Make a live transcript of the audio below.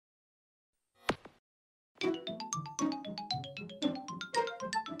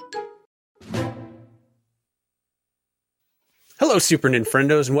Hello, Super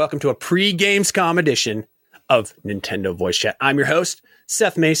Nintendos, and welcome to a pre-Gamescom edition of Nintendo Voice Chat. I'm your host,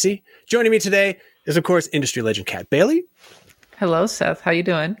 Seth Macy. Joining me today is, of course, industry legend Kat Bailey. Hello, Seth. How you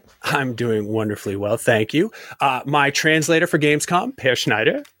doing? I'm doing wonderfully well, thank you. My translator for Gamescom, Per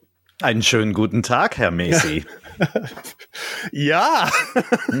Schneider. Einen schönen guten Tag, Herr Macy. Yeah.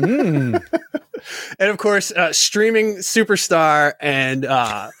 And, of course, streaming superstar and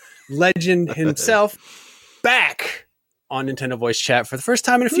legend himself back on Nintendo Voice Chat for the first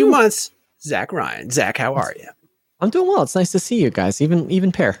time in a few months, Zach Ryan. Zach, how are you? I'm doing well. It's nice to see you guys,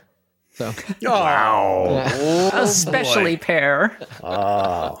 even Pear. So wow, Especially Pear.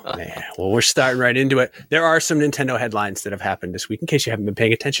 Oh man. Well, we're starting right into it. There are some Nintendo headlines that have happened this week. In case you haven't been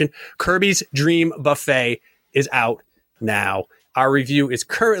paying attention, Kirby's Dream Buffet is out now. Our review is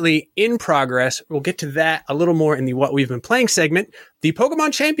currently in progress. We'll get to that a little more in the What We've Been Playing segment. The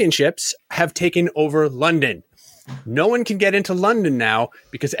Pokemon Championships have taken over London. No one can get into London now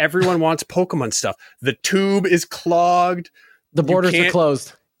because everyone wants Pokemon stuff. The tube is clogged. the borders are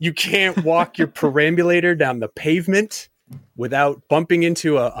closed. You can't walk your perambulator down the pavement without bumping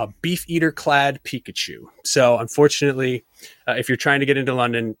into a beef eater clad Pikachu. So unfortunately, if you're trying to get into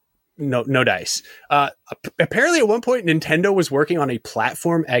London, no dice. Apparently at one point, Nintendo was working on a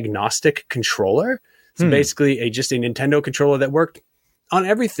platform agnostic controller. So basically just a Nintendo controller that worked on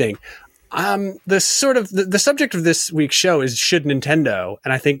everything. The subject of this week's show is should Nintendo,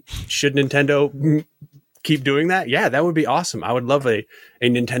 and I think should Nintendo keep doing that? Yeah, that would be awesome. I would love a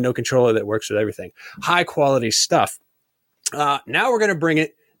Nintendo controller that works with everything. High quality stuff. Now we're going to bring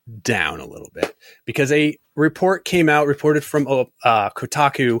it down a little bit because a report came out, reported from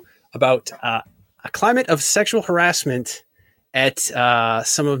Kotaku about a climate of sexual harassment at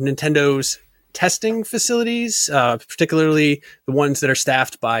some of Nintendo's testing facilities, particularly the ones that are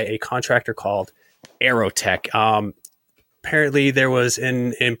staffed by a contractor called Aerotech. Apparently there was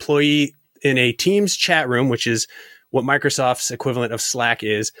an employee in a Teams chat room, which is what Microsoft's equivalent of Slack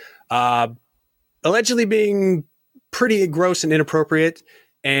is, allegedly being pretty gross and inappropriate.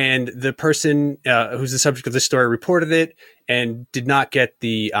 And the person who's the subject of this story reported it and did not get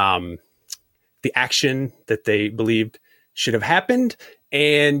the action that they believed should have happened.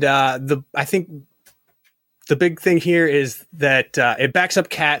 And I think the big thing here is that it backs up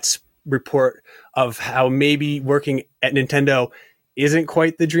Kat's report of how maybe working at Nintendo isn't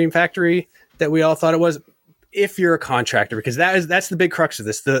quite the dream factory that we all thought it was if you're a contractor, because that's the big crux of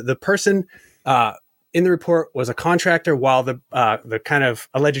this. The person in the report was a contractor, while the kind of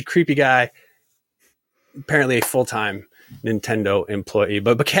alleged creepy guy, apparently a full-time Nintendo employee.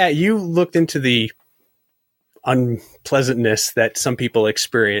 But Kat, you looked into the unpleasantness that some people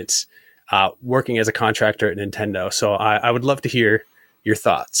experience working as a contractor at Nintendo. So I would love to hear your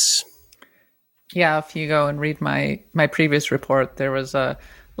thoughts. Yeah, if you go and read my previous report, there was a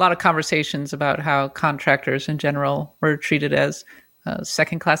lot of conversations about how contractors in general were treated as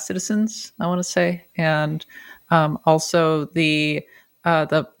second-class citizens, I want to say, and also the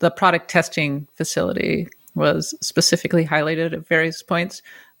product testing facility was specifically highlighted at various points.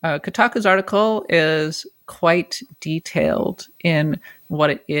 Kotaku's article is quite detailed in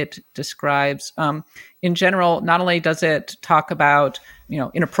what it describes. In general, not only does it talk about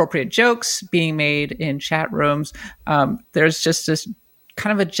inappropriate jokes being made in chat rooms, there's just this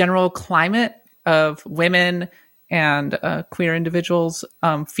kind of a general climate of women and queer individuals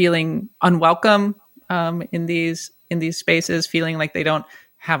feeling unwelcome in these spaces, feeling like they don't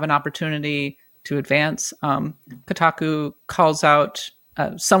have an opportunity to advance. Kotaku calls out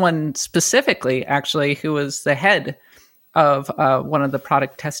someone specifically, actually, who was the head of one of the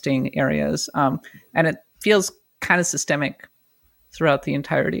product testing areas. And it feels kind of systemic throughout the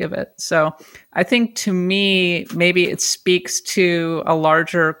entirety of it. So I think, to me, maybe it speaks to a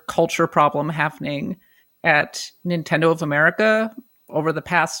larger culture problem happening at Nintendo of America over the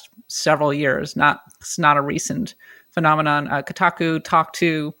past several years. It's not a recent phenomenon. Kotaku talked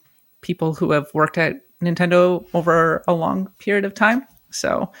to people who have worked at Nintendo over a long period of time.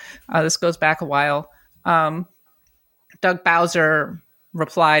 So this goes back a while. Doug Bowser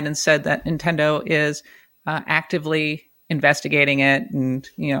replied and said that Nintendo is actively investigating it, and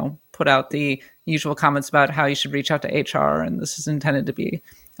put out the usual comments about how you should reach out to HR, and this is intended to be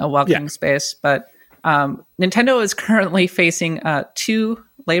a welcoming space. But Nintendo is currently facing 2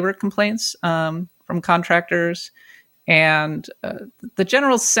 labor complaints from contractors, and the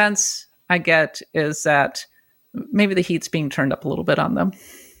general sense I get is that maybe the heat's being turned up a little bit on them.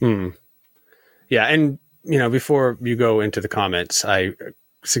 Yeah, and before you go into the comments, I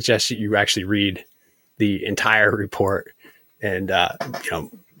suggest you actually read the entire report, and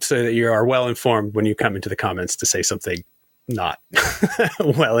so that you are well informed when you come into the comments to say something not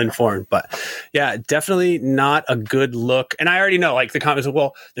well informed. But yeah, definitely not a good look. And I already know, like, the comments,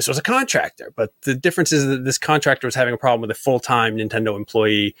 well, this was a contractor, but the difference is that this contractor was having a problem with a full-time Nintendo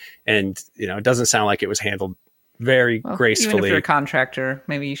employee, and it doesn't sound like it was handled very gracefully. Even if you're a contractor,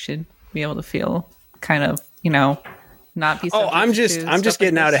 maybe you should be able to feel kind of, not be. I'm just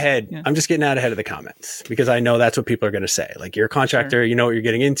getting out ahead. Yeah. I'm just getting out ahead of the comments because I know that's what people are going to say. Like, you're a contractor, sure. You know what you're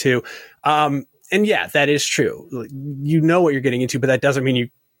getting into. And yeah, that is true. You know what you're getting into, but that doesn't mean you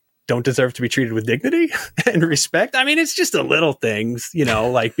don't deserve to be treated with dignity and respect. I mean, it's just the little things,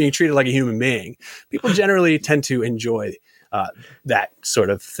 like being treated like a human being. People generally tend to enjoy that sort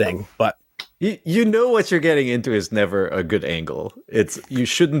of thing, but you know what you're getting into is never a good angle. You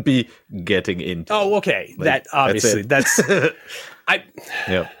shouldn't be getting into. Oh, okay. Like, that obviously that's let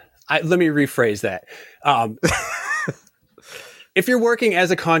me rephrase that. If you're working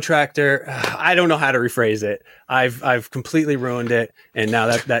as a contractor, I don't know how to rephrase it. I've completely ruined it, and now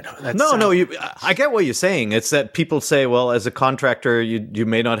that's I get what you're saying. It's that people say, well, as a contractor, you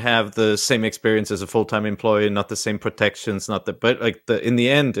may not have the same experience as a full-time employee, not the same protections, in the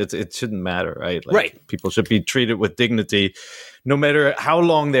end, it shouldn't matter, right? Right. People should be treated with dignity, no matter how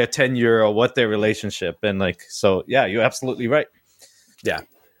long their tenure or what their relationship, and so yeah, you're absolutely right. Yeah,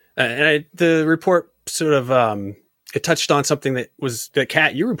 and the report sort of. It touched on something that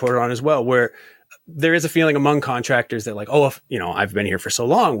Kat, you reported on as well, where there is a feeling among contractors that I've been here for so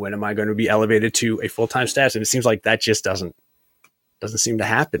long, when am I going to be elevated to a full-time status? And it seems like that just doesn't seem to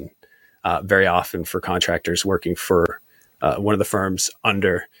happen very often for contractors working for one of the firms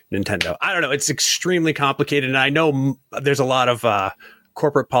under Nintendo. I don't know. It's extremely complicated. And I know there's a lot of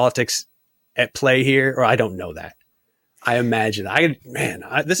corporate politics at play here, or I don't know that. I imagine.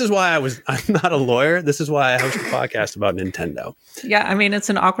 This is why I'm not a lawyer. This is why I host a podcast about Nintendo. Yeah, I mean, it's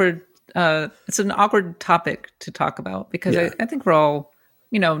an awkward topic to talk about because I think we're all,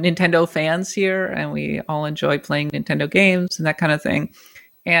 Nintendo fans here, and we all enjoy playing Nintendo games and that kind of thing.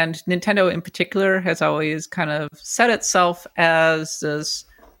 And Nintendo in particular has always kind of set itself as this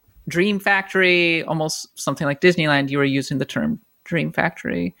dream factory, almost something like Disneyland. You were using the term dream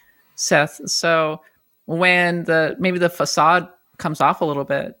factory, Seth. So when maybe the facade comes off a little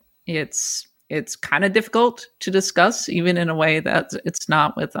bit, it's kind of difficult to discuss, even in a way that it's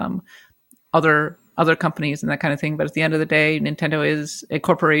not with other companies and that kind of thing. But at the end of the day, Nintendo is a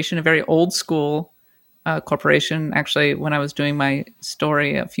corporation, a very old school corporation. Actually, when I was doing my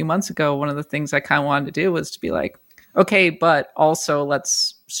story a few months ago, one of the things I kind of wanted to do was to be like, okay, but also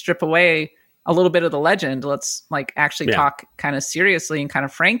let's strip away a little bit of the legend. Let's actually talk kind of seriously and kind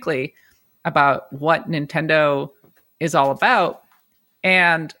of frankly about what Nintendo is all about.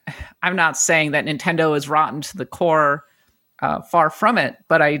 And I'm not saying that Nintendo is rotten to the core, far from it,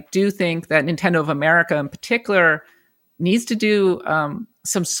 but I do think that Nintendo of America in particular needs to do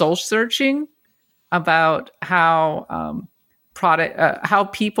some soul searching about how how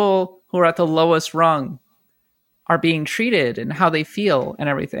people who are at the lowest rung are being treated and how they feel and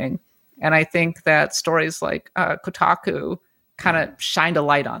everything. And I think that stories like Kotaku kind of shined a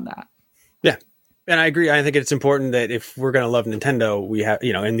light on that. Yeah. And I agree. I think it's important that if we're going to love Nintendo, we have,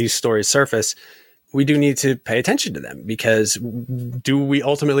 and these stories surface, we do need to pay attention to them, because do we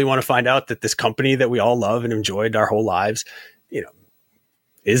ultimately want to find out that this company that we all love and enjoyed our whole lives,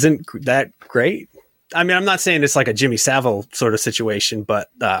 isn't that great? I mean, I'm not saying it's like a Jimmy Savile sort of situation, but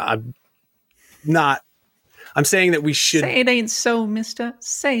I'm saying that we should say it ain't so, mister.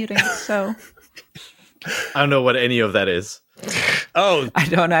 Say it ain't so. I don't know what any of that is. Oh, I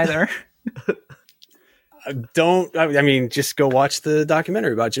don't either. I mean, just go watch the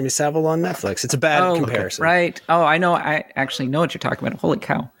documentary about Jimmy Savile on Netflix. It's a bad comparison. Right. Oh, I know. I actually know what you're talking about. Holy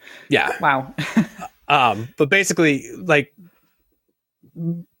cow. Yeah. Wow. But basically,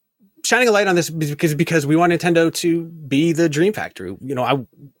 shining a light on this because we want Nintendo to be the dream factory.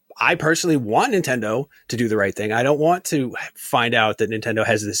 I personally want Nintendo to do the right thing. I don't want to find out that Nintendo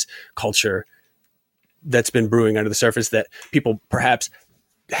has this culture that's been brewing under the surface that people perhaps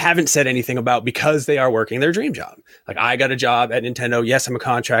haven't said anything about because they are working their dream job. Like, I got a job at Nintendo. Yes, I'm a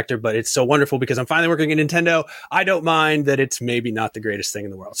contractor, but it's so wonderful because I'm finally working at Nintendo. I don't mind that it's maybe not the greatest thing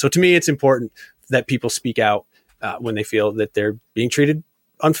in the world. So to me, it's important that people speak out when they feel that they're being treated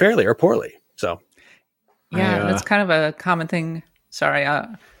unfairly or poorly. So, yeah, that's kind of a common thing. Sorry. I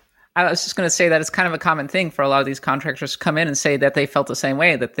was just going to say that it's kind of a common thing for a lot of these contractors to come in and say that they felt the same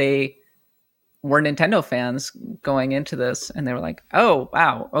way, that they were Nintendo fans going into this, and they were like, oh,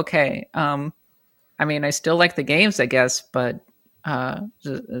 wow, okay. I mean, I still like the games, I guess, but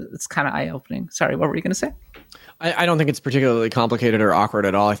it's kind of eye-opening. Sorry, what were you going to say? I don't think it's particularly complicated or awkward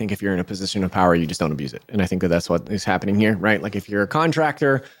at all. I think if you're in a position of power, you just don't abuse it. And I think that that's what is happening here, right? Like if you're a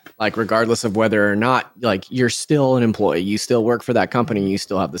contractor, like regardless of whether or not, like you're still an employee, you still work for that company, you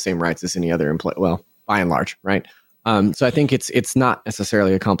still have the same rights as any other employee. Well, by and large, right? So I think it's not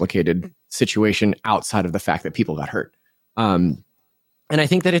necessarily a complicated situation outside of the fact that people got hurt. And I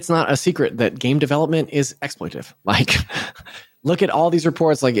think that it's not a secret that game development is exploitative. Like, look at all these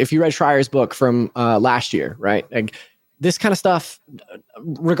reports. Like, if you read Schreier's book from last year, right? Like, this kind of stuff,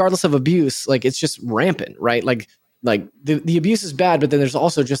 regardless of abuse, like it's just rampant, right? Like the abuse is bad, but then there's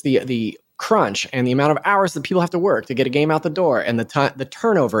also just the crunch and the amount of hours that people have to work to get a game out the door, and the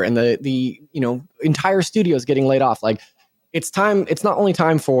turnover, and the entire studios getting laid off. Like, it's time. It's not only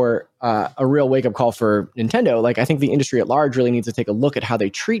time for a real wake up call for Nintendo. Like, I think the industry at large really needs to take a look at how they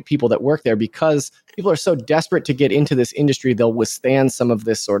treat people that work there, because people are so desperate to get into this industry, they'll withstand some of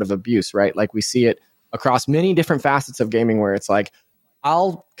this sort of abuse, right? Like, we see it across many different facets of gaming, where it's like,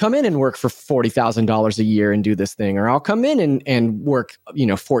 I'll come in and work for $40,000 a year and do this thing, or I'll come in and work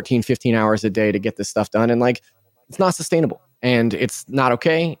 14, 15 hours a day to get this stuff done, and like, it's not sustainable and it's not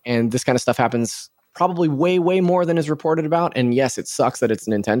okay. And this kind of stuff happens probably way, way more than is reported about. And yes, it sucks that it's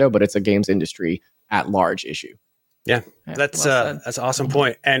Nintendo, but it's a games industry at large issue. Yeah, that's an awesome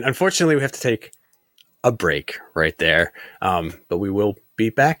point. And unfortunately, we have to take a break right there. But we will be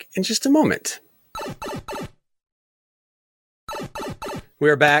back in just a moment. We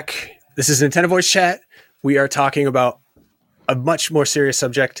are back. This is Nintendo Voice Chat. We are talking about a much more serious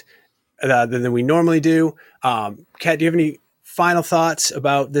subject than we normally do. Kat, do you have any final thoughts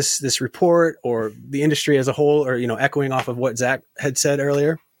about this report or the industry as a whole, or echoing off of what Zach had said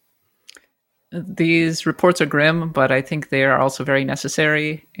earlier? These reports are grim, but I think they are also very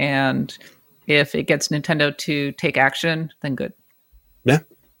necessary. And if it gets Nintendo to take action, then good. Yeah,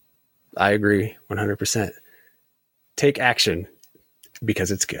 I agree 100%. Take action because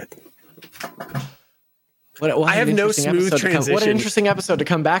it's good. I have no smooth transition. What an interesting episode to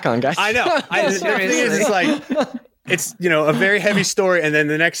come back on, guys. I know. The thing is, it's like, it's a very heavy story, and then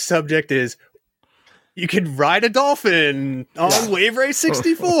the next subject is you could ride a dolphin on Wave Race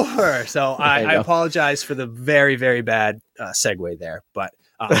 64. So I apologize for the very, very bad segue there, but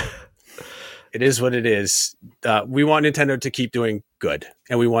it is what it is. We want Nintendo to keep doing good,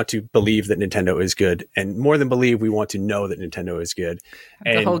 and we want to believe that Nintendo is good, and more than believe, we want to know that Nintendo is good.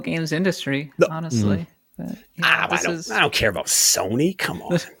 And the whole games industry, honestly. But, I don't care about Sony. Come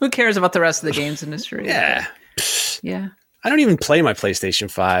on. Who cares about the rest of the games industry? Yeah. Yeah. I don't even play my PlayStation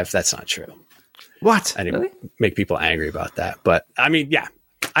 5. That's not true. What? I didn't make people angry about that. But I mean, yeah,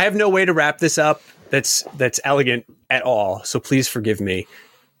 I have no way to wrap this up that's elegant at all. So please forgive me.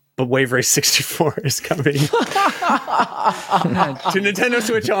 But Wave Race 64 is coming to Nintendo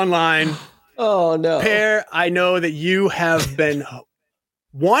Switch Online. Oh, no. Pear, I know that you have been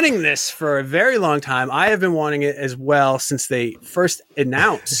wanting this for a very long time. I have been wanting it as well since they first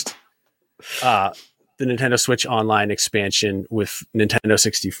announced the Nintendo Switch Online expansion with Nintendo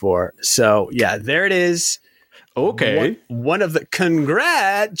 64. So yeah, there it is. Okay. One of the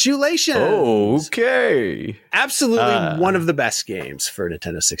congratulations. Okay. Absolutely one of the best games for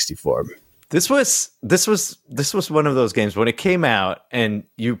Nintendo 64. This was one of those games when it came out and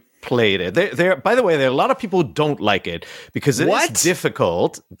you played it. There by the way, there are a lot of people who don't like it because it is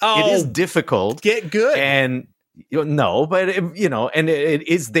difficult. Oh, it is difficult. Get good. And no, but it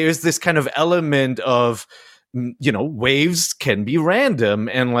is, there's this kind of element of, waves can be random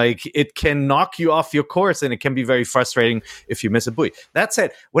and like it can knock you off your course, and it can be very frustrating if you miss a buoy. That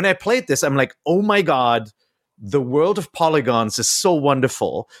said, when I played this, I'm like, oh my God, the world of polygons is so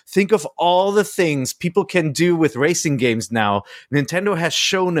wonderful. Think of all the things people can do with racing games now. Nintendo has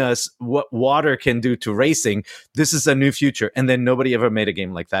shown us what water can do to racing. This is a new future. And then nobody ever made a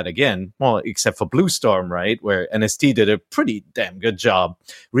game like that again. Well, except for Blue Storm, right? Where NST did a pretty damn good job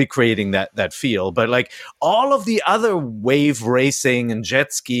recreating that feel. But like all of the other wave racing and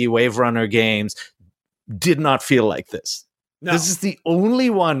jet ski wave runner games did not feel like this. No. This is the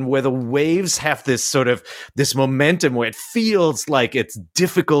only one where the waves have this momentum where it feels like it's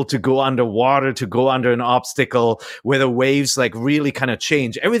difficult to go underwater, to go under an obstacle, where the waves like really kind of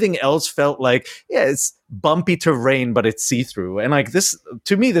change. Everything else felt like, yeah, it's bumpy terrain, but it's see-through. And like this,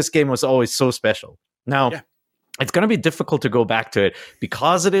 to me, this game was always so special. Now, It's going to be difficult to go back to it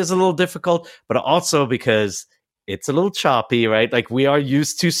because it is a little difficult, but also because it's a little choppy, right? Like we are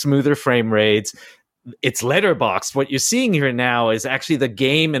used to smoother frame rates. It's letterboxed. What you're seeing here now is actually the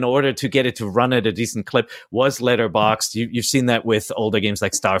game, in order to get it to run at a decent clip, was letterboxed. You've seen that with older games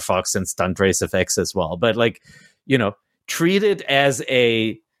like Star Fox and Stunt Race FX as well. But like, treat it as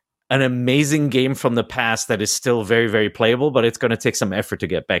an amazing game from the past that is still very, very playable, but it's going to take some effort to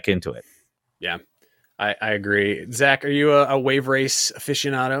get back into it. Yeah, I agree. Zach, are you a Wave Race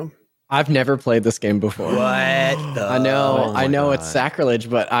aficionado? I've never played this game before. What? I know it's sacrilege,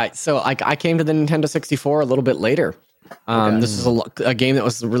 but I came to the Nintendo 64 a little bit later. This is a game that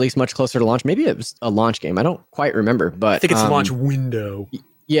was released much closer to launch. Maybe it was a launch game. I don't quite remember, but I think it's launch window.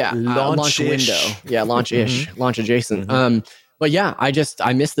 Yeah, launch window. Yeah, launch-ish, launch adjacent. But yeah,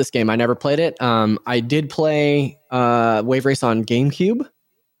 I missed this game. I never played it. I did play Wave Race on GameCube.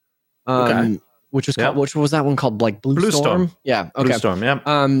 Which was called, which was that one called? Like Blue Storm? Yeah. Okay. Blue Storm,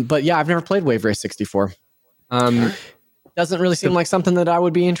 yeah. But yeah, I've never played Wave Race 64. Doesn't really seem like something that I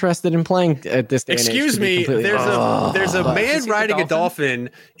would be interested in playing at this day. Excuse me, there's a man riding a dolphin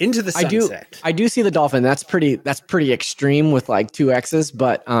into the sunset. I do see the dolphin. That's pretty extreme with like 2 X's,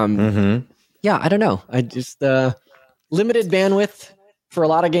 but yeah, I don't know. I just limited bandwidth for a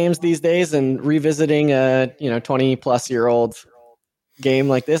lot of games these days, and revisiting a 20-plus-year-old game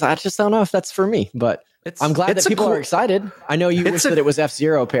like this, I just don't know if that's for me. But I'm glad that people are excited. I know you wish that it was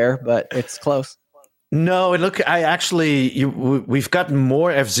F-Zero, Pear, but it's close. No, look, we've gotten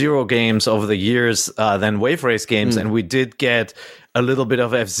more F-Zero games over the years than Wave Race games, and we did get a little bit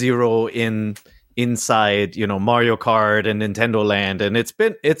of F-Zero inside, Mario Kart and Nintendo Land, and it's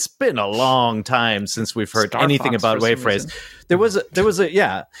been a long time since we've heard anything about Wave Race. There was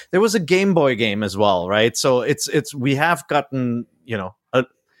a Game Boy game as well, right? So we have gotten,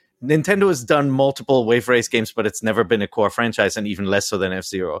 Nintendo has done multiple Wave Race games, but it's never been a core franchise, and even less so than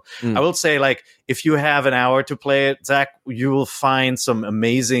F-Zero. I will say, like, if you have an hour to play it, Zach, you will find some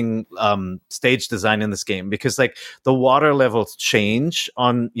amazing stage design in this game, because, like, the water levels change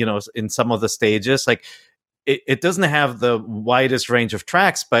on, in some of the stages. Like, it doesn't have the widest range of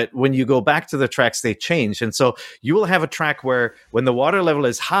tracks, but when you go back to the tracks, they change. And so you will have a track where when the water level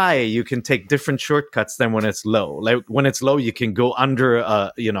is high, you can take different shortcuts than when it's low. Like when it's low, you can go under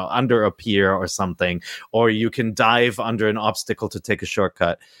a pier or something, or you can dive under an obstacle to take a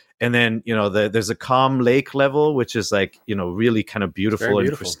shortcut. And then, there's a calm lake level, which is like, really kind of beautiful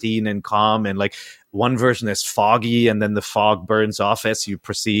and pristine and calm. And like one version is foggy, and then the fog burns off as you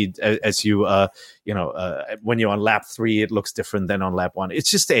proceed, when you're on lap 3, it looks different than on lap 1. It's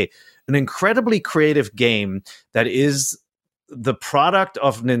just an incredibly creative game that is the product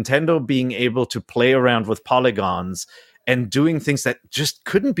of Nintendo being able to play around with polygons and doing things that just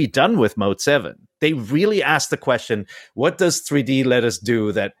couldn't be done with Mode 7. They really asked the question, what does 3D let us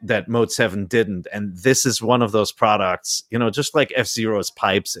do that Mode 7 didn't? And this is one of those products, just like F-Zero's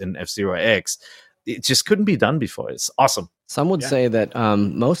pipes and F-Zero X. It just couldn't be done before. It's awesome. Some would say that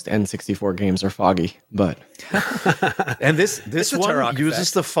most N64 games are foggy, but... And this one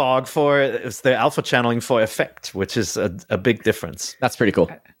uses the fog it's the alpha channeling for effect, which is a big difference. That's pretty cool.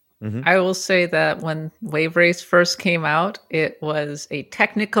 I will say that when Wave Race first came out, it was a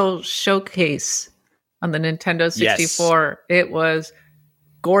technical showcase on the Nintendo 64. Yes. It was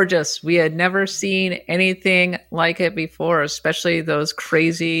gorgeous. We had never seen anything like it before, especially those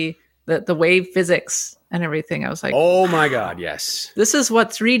crazy, the wave physics and everything. I was like, oh my God, yes. This is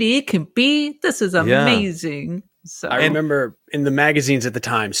what 3D can be. This is amazing. Yeah. So I remember in the magazines at the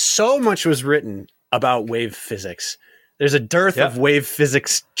time, so much was written about wave physics. There's a dearth of wave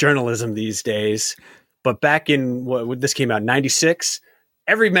physics journalism these days. But back in when this came out, 96,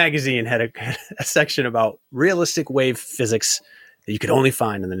 every magazine had a section about realistic wave physics that you could only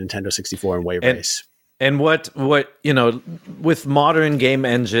find in the Nintendo 64 and Wave Race. And what with modern game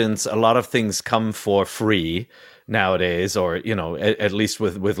engines, a lot of things come for free nowadays, or at least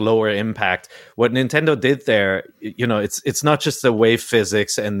with lower impact. What Nintendo did there, it's not just the wave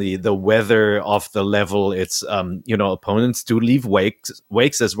physics and the weather of the level. It's opponents do leave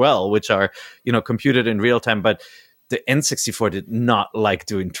wakes as well, which are computed in real time. But the N64 did not like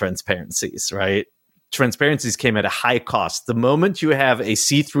doing transparencies, right? Transparencies came at a high cost. The moment you have a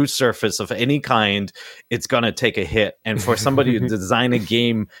see-through surface of any kind, it's going to take a hit. And for somebody to design a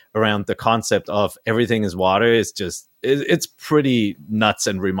game around the concept of everything is water, it's pretty nuts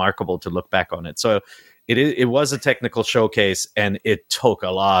and remarkable to look back on it. So it was a technical showcase, and it took a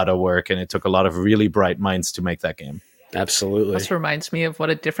lot of work, and it took a lot of really bright minds to make that game. Absolutely. This reminds me of what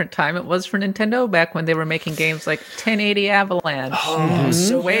a different time it was for Nintendo back when they were making games like 1080 Avalanche,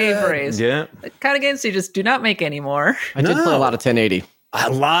 so Wave Race. Yeah. The kind of games they just do not make anymore. I did play a lot of 1080. A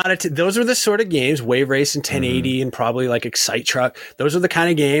lot of those were the sort of games, Wave Race and 1080 and probably like Excite Truck. Those are the kind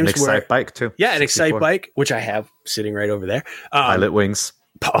of games Excite Bike too. Yeah, an Excite Bike, which I have sitting right over there. Pilot Wings.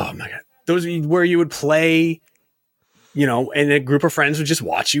 Oh my God. Those where you would play and a group of friends would just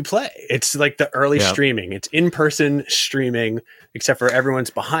watch you play. It's like the early streaming. It's in-person streaming, except for everyone's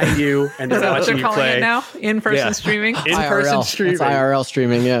behind you and they're Is that what watching they're you calling play. it now? In-person streaming? In-person IRL. streaming. It's IRL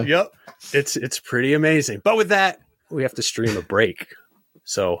streaming, yeah. Yep. It's pretty amazing. But with that, we have to stream a break.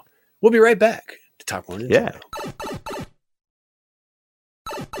 So we'll be right back to talk more Nintendo.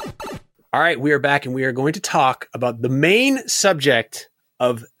 All right, we are back and we are going to talk about the main subject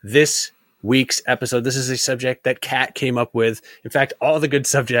of this week's episode. This is a subject that Kat came up with. In fact, all the good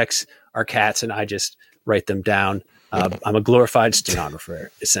subjects are Kat's and I just write them down. I'm a glorified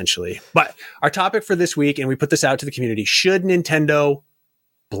stenographer, essentially. But our topic for this week, and we put this out to the community, should Nintendo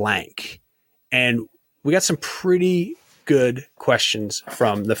blank? And we got some pretty good questions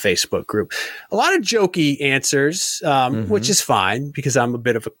from the Facebook group. A lot of jokey answers, which is fine because I'm a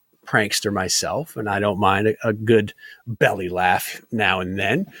bit of a prankster myself and I don't mind a good belly laugh now and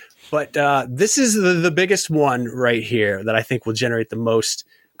then. But this is the biggest one right here that I think will generate the most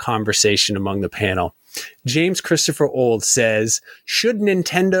conversation among the panel. James Christopher Old says, should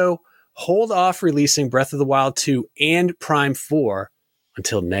Nintendo hold off releasing Breath of the Wild 2 and Prime 4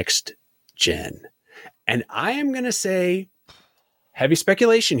 until next gen? And I am going to say, heavy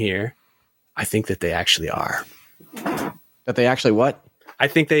speculation here, I think that they actually are. That they actually what? I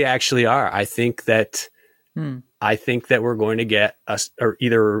think they actually are. I think that we're going to get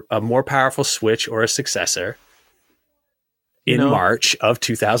either a more powerful Switch or a successor in March of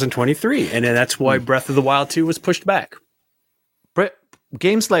 2023. And then that's why Breath of the Wild 2 was pushed back.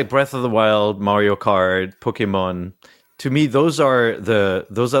 Games like Breath of the Wild, Mario Kart, Pokemon, to me, those are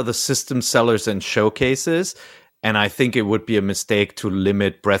the system sellers and showcases. And I think it would be a mistake to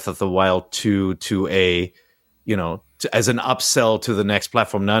limit Breath of the Wild 2 to as an upsell to the next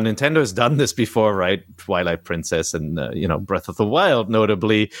platform. Now, Nintendo has done this before, right? Twilight Princess and, Breath of the Wild,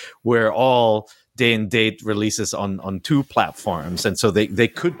 notably, where all day and date releases on two platforms. And so they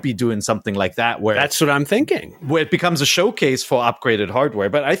could be doing something like that where that's what I'm thinking, where it becomes a showcase for upgraded hardware.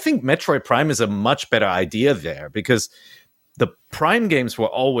 But I think Metroid Prime is a much better idea there because the Prime games were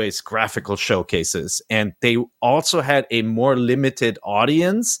always graphical showcases and they also had a more limited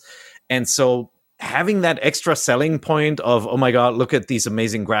audience. And so having that extra selling point of, oh my God, look at these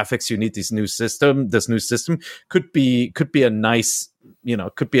amazing graphics, you need this new system could be a nice,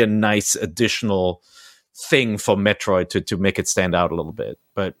 additional thing for Metroid to make it stand out a little bit.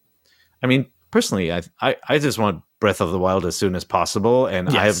 But I mean, personally, I just want Breath of the Wild as soon as possible. And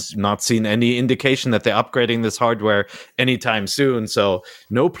I have not seen any indication that they're upgrading this hardware anytime soon. So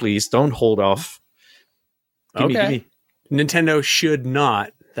no, please don't hold off. Gimme. Nintendo should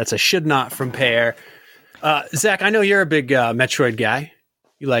not. That's a should not from Pear. Zach, I know you're a big Metroid guy.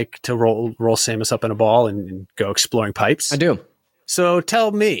 You like to roll Samus up in a ball and go exploring pipes. I do. So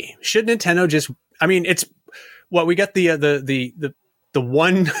tell me, should Nintendo just? I mean, it's what we got the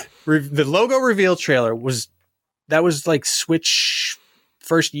one the logo reveal trailer was like Switch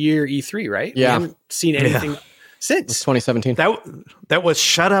first year E3, right? Yeah. We haven't seen anything since. It's 2017. That was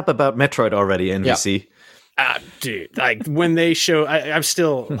shut up about Metroid already, NBC. Dude, like when they show, I'm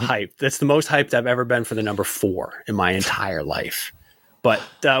still hyped. That's the most hyped I've ever been for the number 4 in my entire life. But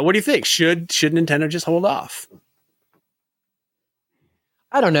what do you think? Should Nintendo just hold off?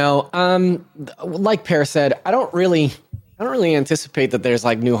 I don't know. Like Pear said, I don't really anticipate that there's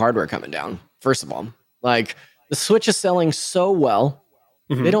like new hardware coming down. First of all, like the Switch is selling so well,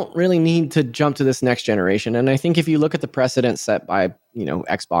 they don't really need to jump to this next generation. And I think if you look at the precedent set by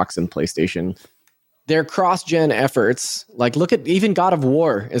Xbox and PlayStation, their cross-gen efforts, like look at even God of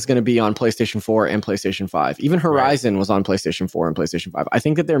War is going to be on PlayStation 4 and PlayStation 5. Even Horizon was on PlayStation 4 and PlayStation 5. I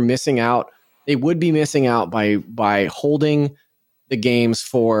think that they're missing out. They would be missing out by holding the games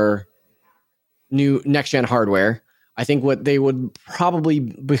for new next-gen hardware. I think what they would probably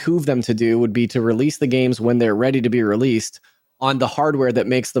behoove them to do would be to release the games when they're ready to be released on the hardware that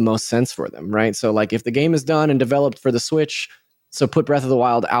makes the most sense for them, right? So like if the game is done and developed for the Switch, so put Breath of the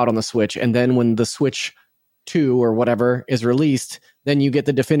Wild out on the Switch, and then when the Switch 2 or whatever is released, then you get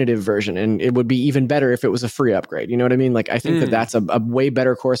the definitive version, and it would be even better if it was a free upgrade. You know what I mean? Like, I think that that's a way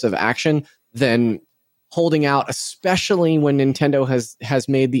better course of action than holding out, especially when Nintendo has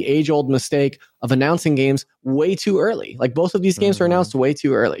made the age-old mistake of announcing games way too early. Like, both of these games were announced way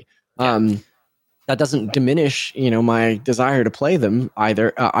too early. That doesn't diminish, my desire to play them,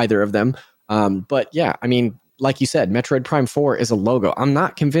 either of them. But yeah, I mean, like you said, Metroid Prime 4 is a logo. I'm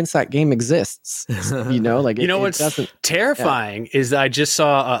not convinced that game exists. What's terrifying is that I just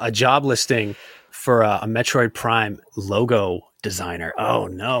saw a job listing for a Metroid Prime logo designer. Oh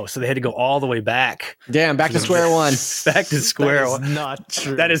no. So they had to go all the way back. Damn, back to square one. Back to square one. Not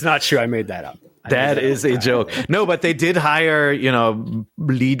true. That is not true. I made that up. That is a joke. No, but they did hire,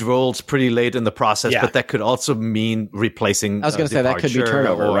 lead roles pretty late in the process, but that could also mean replacing. I was going to say that could be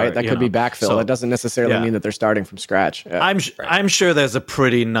turnover, right? That could be backfill. So, that doesn't necessarily mean that they're starting from scratch. Yeah. I'm sure there's a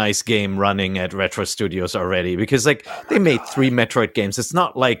pretty nice game running at Retro Studios already, because they made 3 Metroid games. It's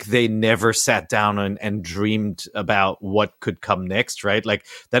not like they never sat down and dreamed about what could come next, right? Like,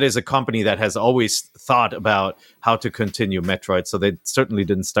 that is a company that has always thought about how to continue Metroid, so they certainly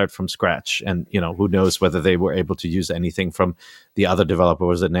didn't start from scratch. And who knows whether they were able to use anything from the other developer,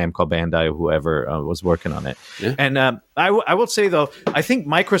 was it Namco Bandai or whoever was working on it. Yeah. And I will say, though, I think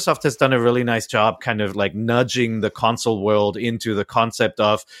Microsoft has done a really nice job kind of like nudging the console world into the concept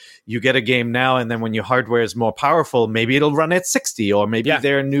of, you get a game now, and then when your hardware is more powerful, maybe it'll run at 60, or maybe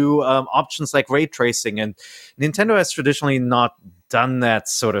there are new options like ray tracing. And Nintendo has traditionally not done that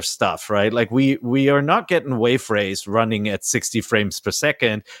sort of stuff, right? Like we are not getting Wave Race running at 60 frames per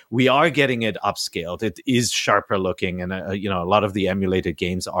second. We are getting it upscaled. It is sharper looking, and a lot of the emulated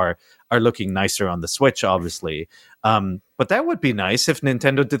games are looking nicer on the Switch, obviously. But that would be nice if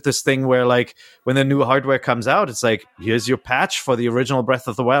Nintendo did this thing where, like, when the new hardware comes out, it's like, here's your patch for the original Breath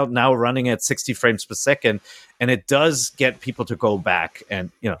of the Wild, now running at 60 frames per second. And it does get people to go back. And,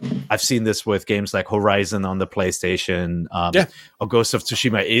 I've seen this with games like Horizon on the PlayStation, or Ghost of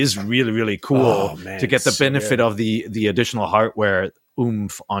Tsushima is really, really cool to get the benefit of the additional hardware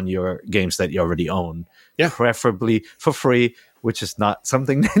oomph on your games that you already own. Yeah. Preferably for free, which is not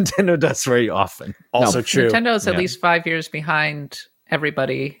something Nintendo does very often. Also true. Nintendo is at least 5 years behind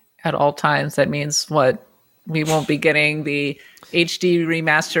everybody at all times. That means what? We won't be getting the HD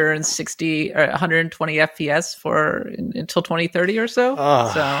remaster in 60 or 120 FPS until 2030 or so.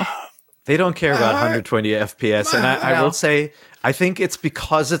 So they don't care about 120 FPS, and I will say, I think it's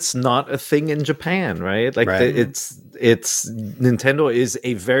because it's not a thing in Japan, right? Like, it's Nintendo is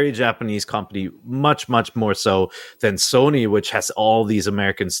a very Japanese company, much, much more so than Sony, which has all these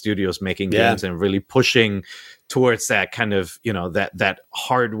American studios making games and really pushing towards that kind of, that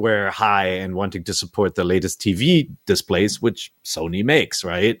hardware high and wanting to support the latest TV displays, which Sony makes,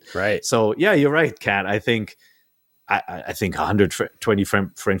 right? Right. So, yeah, you're right, Kat. I think 120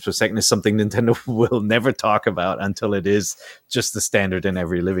 frames per second is something Nintendo will never talk about until it is just the standard in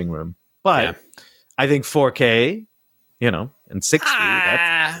every living room. But I think 4K, and 60,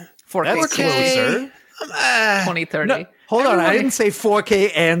 that's 4K closer. 2030. No, hold on, I didn't say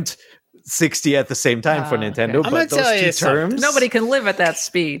 4K and 60 at the same time for Nintendo, but those two terms. Nobody can live at that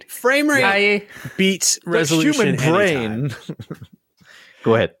speed. Frame rate beats resolution. Human brain.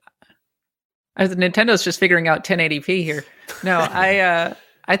 Go ahead. Nintendo's just figuring out 1080p here. No,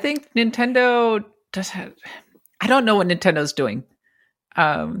 I think Nintendo I don't know what Nintendo's doing.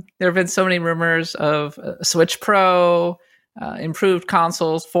 There have been so many rumors of Switch Pro, improved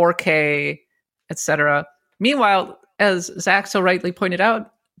consoles, 4K, etc. Meanwhile, as Zach so rightly pointed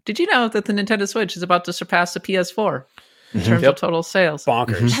out, did you know that the Nintendo Switch is about to surpass the PS4 in terms of total sales?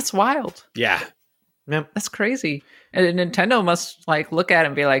 Bonkers. That's wild. Yeah. That's crazy. And Nintendo must look at it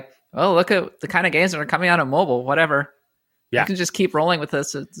and be like, oh, look at the kind of games that are coming out on mobile, whatever. Yeah. You can just keep rolling with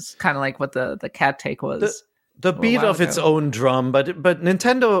this. It's kind of like what the Cat take was. The beat of its own drum, but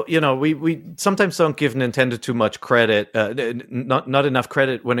Nintendo, we sometimes don't give Nintendo too much credit, not enough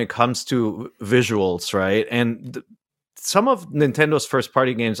credit when it comes to visuals, right? And some of Nintendo's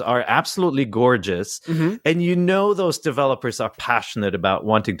first-party games are absolutely gorgeous, and those developers are passionate about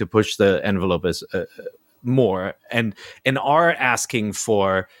wanting to push the envelope as more, and are asking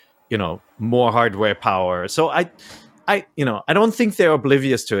for more hardware power. So I don't think they're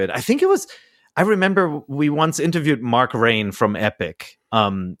oblivious to it. I remember we once interviewed Mark Rain from Epic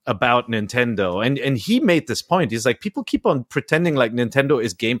about Nintendo, and he made this point. He's like, people keep on pretending like Nintendo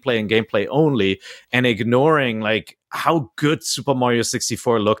is gameplay and gameplay only, and ignoring like how good Super Mario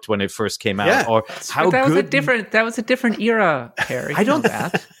 64 looked when it first came out, or how that good was a different era, Harry. I don't.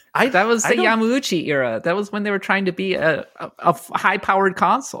 That was the Yamauchi era. That was when they were trying to be a high-powered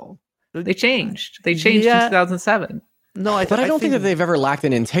console. They changed. They changed in 2007. No, I don't think that they've ever lacked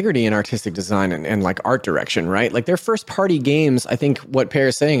an integrity in artistic design and like art direction, right? Like their first-party games, I think what Per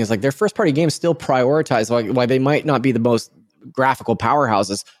is saying is like their first-party games still prioritize why they might not be the most graphical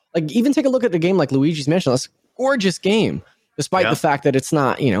powerhouses. Like even take a look at the game like Luigi's Mansion. That's a gorgeous game, despite the fact that it's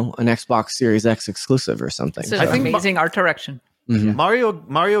not, an Xbox Series X exclusive or something. It's amazing art direction. Mm-hmm.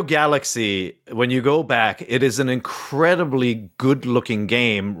 Mario Galaxy, when you go back, it is an incredibly good-looking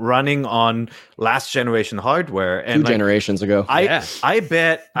game running on last generation hardware. And 2 generations ago. I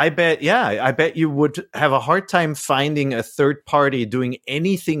bet you would have a hard time finding a third party doing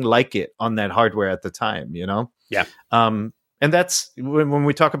anything like it on that hardware at the time, Yeah. And that's when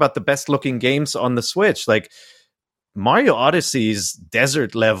we talk about the best looking games on the Switch, like Mario Odyssey's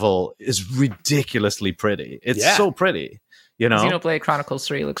desert level is ridiculously pretty. It's so pretty, you know. Xenoblade Chronicles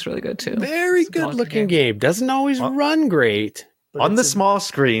 3 looks really good too. Very good looking game. Doesn't always run great. On the small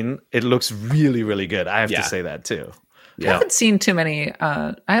screen, it looks really, really good. I have to say that too. I haven't seen too many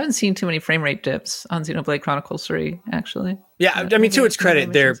frame rate dips on Xenoblade Chronicles 3, actually. Yeah, I mean, to its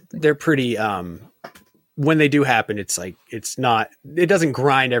credit, they're pretty when they do happen, it's like it doesn't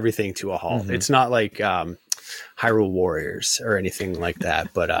grind everything to a halt. It's not like Hyrule Warriors or anything like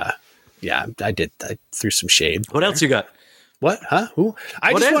that. But I threw some shade. What else you got? What? Huh? Who?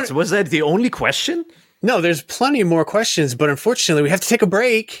 Was that the only question? No, there's plenty more questions, but unfortunately, we have to take a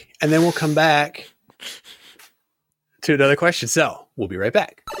break, and then we'll come back to another question. So we'll be right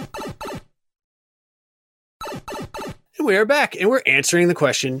back. And we are back, and we're answering the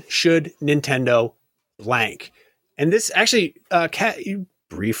question: should Nintendo blank? And this actually, Kat, you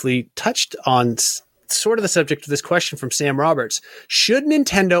briefly touched on sort of the subject of this question from Sam Roberts. Should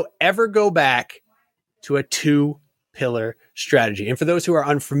Nintendo ever go back to a two-pillar strategy? And for those who are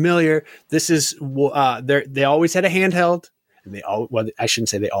unfamiliar, this is they always had a handheld, and I shouldn't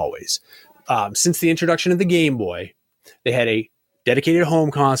say they always. Since the introduction of the Game Boy, they had a dedicated home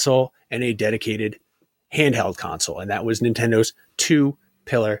console and a dedicated handheld console, and that was Nintendo's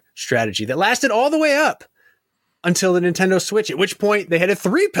two-pillar strategy that lasted all the way up until the Nintendo Switch, at which point they had a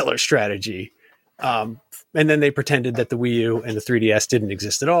three-pillar strategy. And then they pretended that the Wii U and the 3DS didn't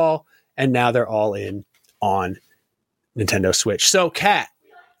exist at all, and now they're all in on Nintendo Switch. So, Kat,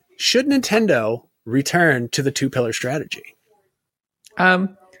 should Nintendo return to the two-pillar strategy?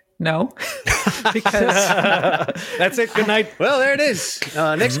 No, because that's it. Good night. Well, there it is.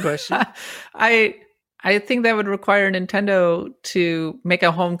 Next question. I think that would require Nintendo to make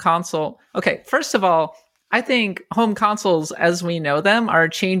a home console. Okay, first of all, I think home consoles as we know them are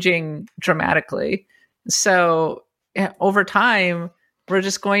changing dramatically. So over time, we're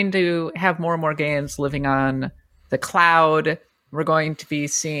just going to have more and more games living on the cloud. We're going to be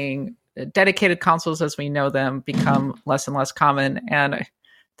seeing dedicated consoles as we know them become less and less common. And I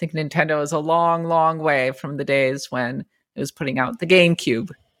think Nintendo is a long, long way from the days when it was putting out the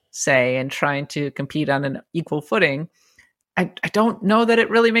GameCube, say, and trying to compete on an equal footing. I don't know that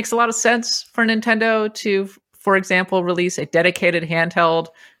it really makes a lot of sense for Nintendo to, for example, release a dedicated handheld.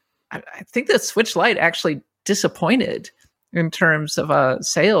 I think the Switch Lite actually disappointed in terms of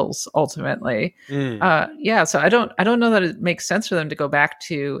sales ultimately. So I don't know that it makes sense for them to go back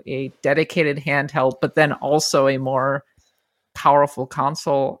to a dedicated handheld, but then also a more powerful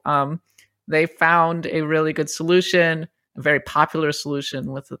console. They found a really good solution, a very popular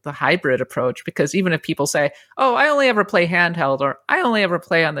solution with the hybrid approach, because even if people say, oh, I only ever play handheld or I only ever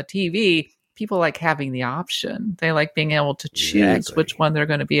play on the TV, people like having the option. They like being able to choose which one they're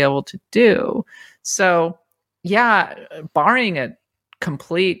going to be able to do. So yeah, barring a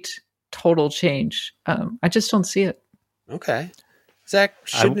complete total change, I just don't see it. Okay. Zach,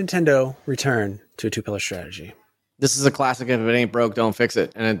 should Nintendo return to a two-pillar strategy? This is a classic. If it ain't broke, don't fix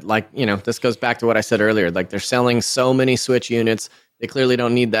it. And this goes back to what I said earlier. Like, they're selling so many Switch units, they clearly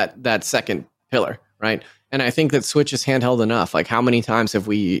don't need that second pillar, right? And I think that Switch is handheld enough. Like, how many times have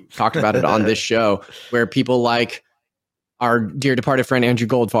we talked about it on this show where people like our dear departed friend Andrew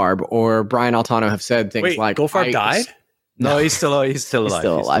Goldfarb or Brian Altano have said things like, Goldfarb died? No, he's still alive. He's still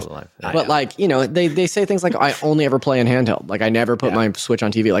alive. But they say things like, I only ever play in handheld. Like, I never put my Switch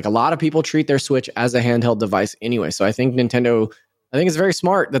on TV. Like, a lot of people treat their Switch as a handheld device anyway. So I think Nintendo, it's very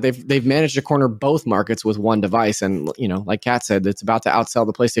smart that they've managed to corner both markets with one device. And, like Kat said, it's about to outsell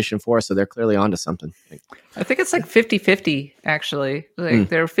the PlayStation 4. So they're clearly onto something. I think it's like 50-50, actually. Like,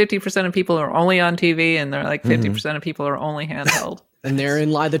 there are 50% of people who are only on TV, and they're like 50% of people are only handheld. And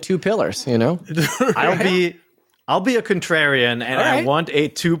therein lie the two pillars, I'll be a contrarian, and I want a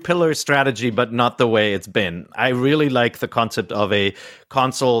two-pillar strategy, but not the way it's been. I really like the concept of a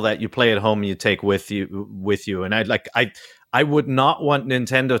console that you play at home, you take with you. And I would not want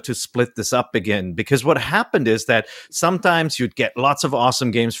Nintendo to split this up again, because what happened is that sometimes you'd get lots of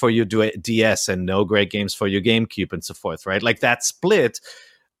awesome games for your DS and no great games for your GameCube and so forth, right? Like, that split,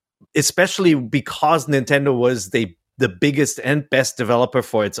 especially because Nintendo was the biggest and best developer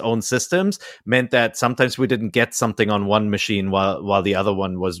for its own systems, meant that sometimes we didn't get something on one machine while the other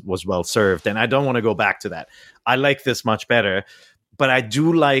one was well served. And I don't want to go back to that. I like this much better, but I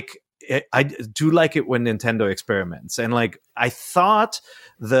do like it when Nintendo experiments. And like, I thought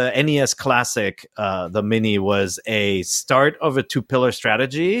the NES Classic, the Mini, was a start of a two-pillar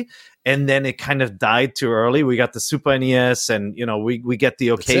strategy, and then it kind of died too early. We got the Super NES, and we get the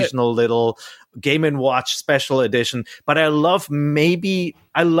occasional little Game & Watch special edition. But I love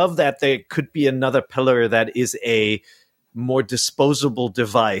that there could be another pillar that is a more disposable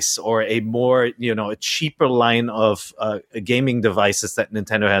device, or a more a cheaper line of gaming devices that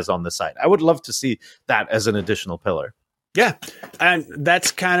Nintendo has on the side. I would love to see that as an additional pillar. Yeah, and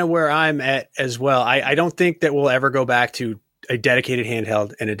that's kind of where I'm at as well. I don't think that we'll ever go back to a dedicated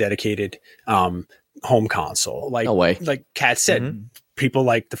handheld and a dedicated home console. No way. Like Kat said, people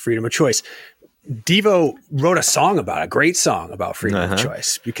like the freedom of choice. Devo wrote a great song about freedom of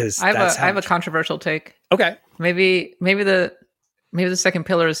choice, because I have a controversial take. Okay. Maybe the second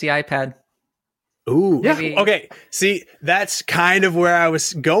pillar is the iPad. Ooh. Yeah. Okay. See, that's kind of where I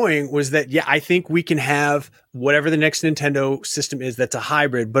was going, was that, I think we can have whatever the next Nintendo system is that's a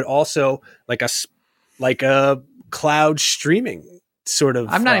hybrid, but also like a cloud streaming sort of.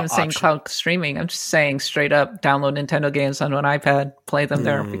 I'm not even option. saying cloud streaming. I'm just saying straight up download Nintendo games onto an iPad, play them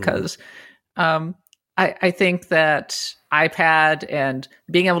there, because I think that iPad and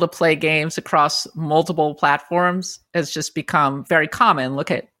being able to play games across multiple platforms has just become very common.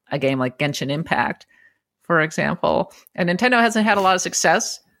 Look at a game like Genshin Impact, for example. And Nintendo hasn't had a lot of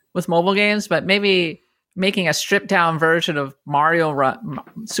success with mobile games, but maybe making a stripped down version of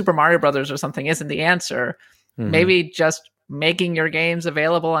Super Mario Brothers or something isn't the answer. Maybe just making your games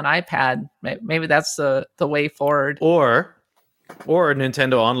available on iPad. Maybe that's the way forward. Or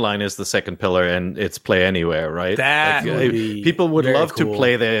Nintendo Online is the second pillar, and it's play anywhere, right? That would be people would very love cool. to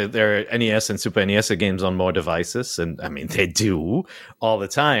play their NES and Super NES games on more devices, and I mean they do all the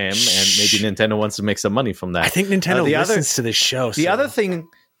time. And maybe Nintendo wants to make some money from that. I think Nintendo listens to this show. The other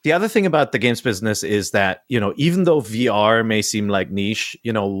thing about the games business is that even though VR may seem like niche,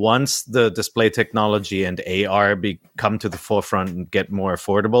 once the display technology and AR come to the forefront and get more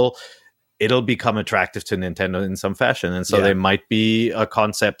affordable, it'll become attractive to Nintendo in some fashion. And so there might be a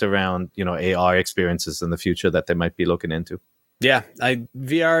concept around, AR experiences in the future that they might be looking into. Yeah,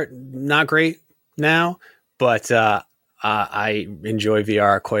 VR, not great now, but I enjoy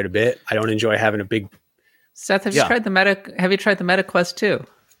VR quite a bit. I don't enjoy having a big... Seth, have you tried the Meta Quest 2?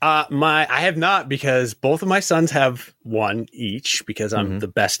 I have not, because both of my sons have one each, because I'm the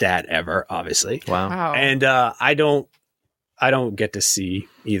best dad ever, obviously. Wow. And I don't get to see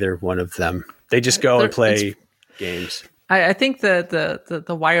either one of them. They just go and play games. I think the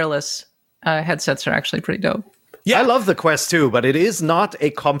wireless headsets are actually pretty dope. Yeah, I love the Quest 2, but it is not a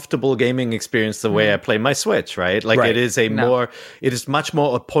comfortable gaming experience the way I play my Switch, right? Like it is it is much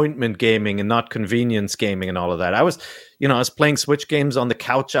more appointment gaming and not convenience gaming and all of that. I was playing Switch games on the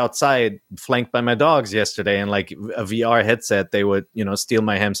couch outside, flanked by my dogs yesterday, and like a VR headset, they would, steal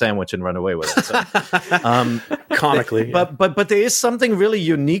my ham sandwich and run away with it. So, comically. But there is something really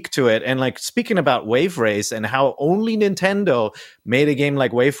unique to it. And like speaking about Wave Race and how only Nintendo made a game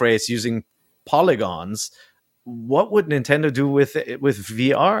like Wave Race using polygons, what would Nintendo do with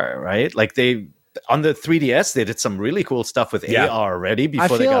VR, right? Like on the 3DS, they did some really cool stuff with AR already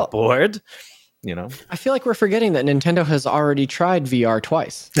before they got bored. I feel like we're forgetting that Nintendo has already tried VR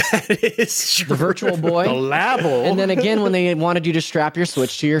twice. That is true. The Virtual Boy, the Labo, and then again when they wanted you to strap your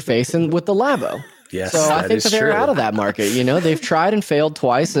Switch to your face, and with the Labo. Yes, so I think that they're out of that market. They've tried and failed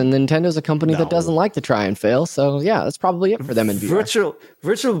twice, and Nintendo's a company that doesn't like to try and fail. So yeah, that's probably it for them in VR.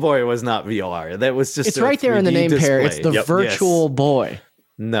 Virtual Boy was not VR. That was just right there in the name pair. It's the Virtual Boy.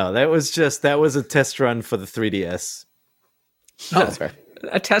 No, that was a test run for the 3DS. That's fair.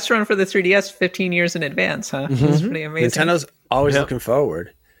 A test run for the 3DS 15 years in advance, huh? That's pretty amazing. Nintendo's always looking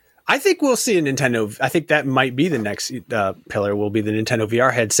forward. I think we'll see a Nintendo. I think that might be the next pillar. Will be the Nintendo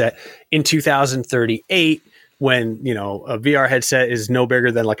VR headset in 2038, when a VR headset is no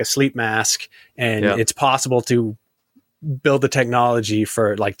bigger than like a sleep mask, and it's possible to build the technology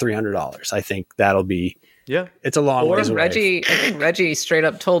for like $300. I think that'll be. Yeah, it's a long ways away. I think Reggie straight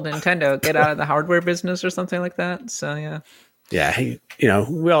up told Nintendo, get out of the hardware business or something like that. So yeah. Yeah,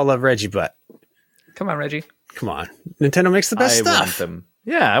 we all love Reggie, but come on, Reggie. Come on. Nintendo makes the best stuff.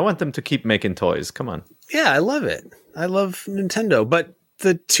 I want them to keep making toys. Come on. Yeah, I love it. I love Nintendo. But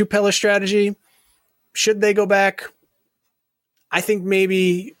the two-pillar strategy, should they go back? I think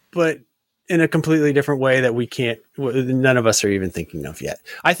maybe, but in a completely different way that none of us are even thinking of yet.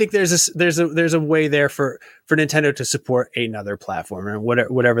 I think there's a way there for Nintendo to support another platform, and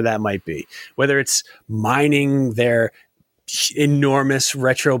whatever that might be. Whether it's mining their enormous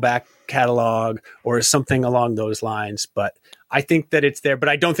retro back catalog or something along those lines, but I think that it's there. But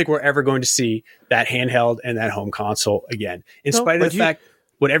I don't think we're ever going to see that handheld and that home console again, in spite of the fact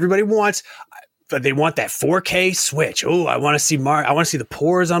what everybody wants. but they want that 4K Switch. Oh, I want to see I want to see the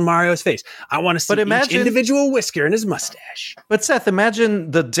pores on Mario's face. I want to see each individual whisker in his mustache. But Seth,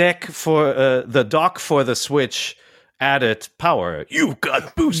 imagine the the dock for the Switch added power. You've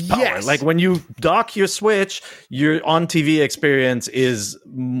got boost power. Yes. Like when you dock your Switch, your on TV experience is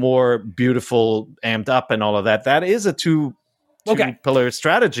more beautiful, amped up, and all of that. That is a two pillar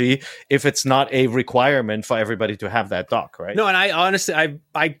strategy if it's not a requirement for everybody to have that dock, right? No, and I honestly,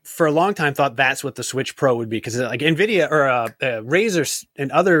 I for a long time thought that's what the Switch Pro would be, because like Nvidia or Razer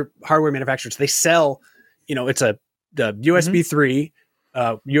and other hardware manufacturers, they sell, it's a USB 3,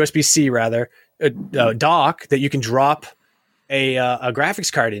 USB-C rather, a dock that you can drop a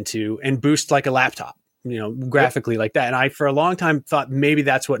graphics card into and boost like a laptop. Graphically like that. And I, for a long time, thought maybe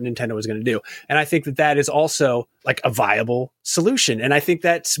that's what Nintendo was going to do. And I think that is also like a viable solution. And I think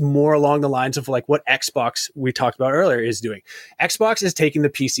that's more along the lines of like what Xbox we talked about earlier is doing. Xbox is taking the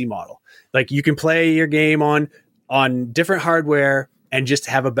PC model. Like you can play your game on different hardware and just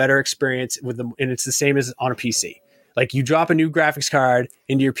have a better experience with them. And it's the same as on a PC. Like you drop a new graphics card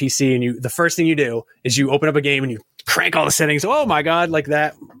into your PC and the first thing you do is you open up a game and you crank all the settings. Oh my God, like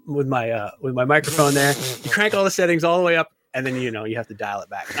that with my microphone there. You crank all the settings all the way up, and then you have to dial it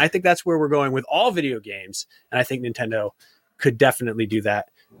back. And I think that's where we're going with all video games, and I think Nintendo could definitely do that.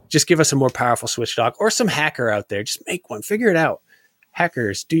 Just give us a more powerful Switch dock or some hacker out there. Just make one. Figure it out.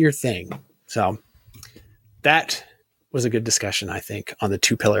 Hackers, do your thing. So that was a good discussion, I think, on the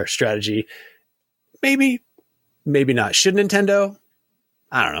 2-pillar strategy. Maybe not. Should Nintendo?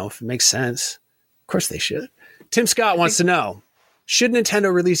 I don't know if it makes sense. Of course they should. Tim Scott wants to know, should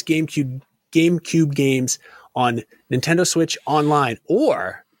Nintendo release GameCube games on Nintendo Switch Online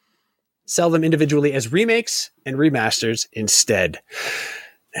or sell them individually as remakes and remasters instead?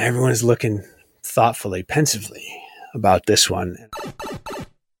 Everyone is looking thoughtfully, pensively about this one.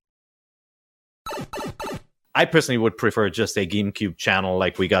 I personally would prefer just a GameCube channel,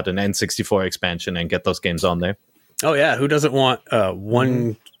 like we got an N64 expansion, and get those games on there. Oh yeah, who doesn't want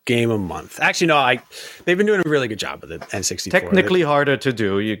one game a month? Actually, no, they've been doing a really good job with the N64. Technically harder to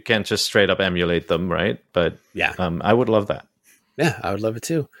do. You can't just straight up emulate them, right? But yeah, I would love that. Yeah, I would love it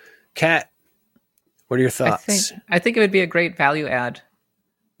too. Kat, what are your thoughts? I think it would be a great value add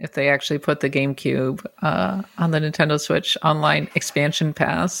if they actually put the GameCube on the Nintendo Switch Online expansion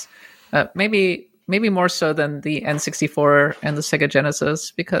pass. Maybe more so than the N64 and the Sega Genesis,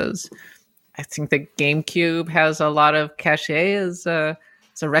 because I think the GameCube has a lot of cachet as a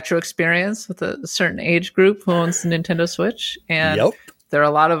retro experience with a certain age group who owns the Nintendo Switch. And there are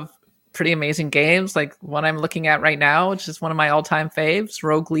a lot of pretty amazing games, like one I'm looking at right now, which is one of my all-time faves,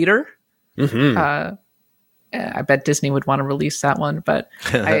 Rogue Leader. Mm-hmm. I bet Disney would want to release that one, but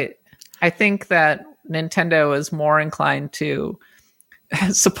I think that Nintendo is more inclined to...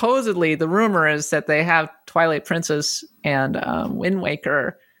 Supposedly, the rumor is that they have Twilight Princess and Wind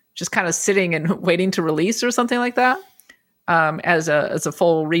Waker just kind of sitting and waiting to release or something like that as a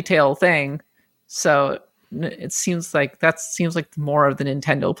full retail thing. So it seems like more of the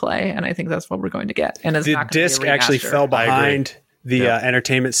Nintendo play, and I think that's what we're going to get. And it's the not disc actually fell behind the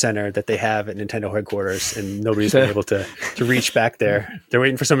entertainment center that they have at Nintendo headquarters, and nobody's been able to reach back there. They're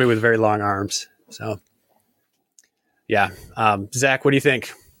waiting for somebody with very long arms. So. Yeah. Zach, what do you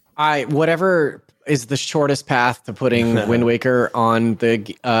think? Whatever is the shortest path to putting Wind Waker on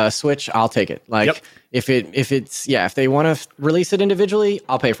the Switch, I'll take it. Like if they want to release it individually,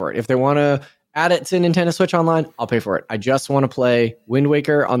 I'll pay for it. If they want to add it to Nintendo Switch Online, I'll pay for it. I just want to play Wind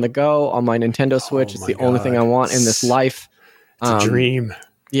Waker on the go on my Nintendo Switch. It's the only thing I want in this life. It's a dream.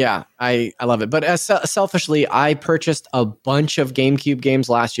 Yeah, I love it. But selfishly, I purchased a bunch of GameCube games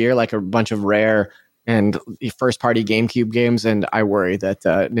last year, like a bunch of rare and first-party GameCube games, and I worry that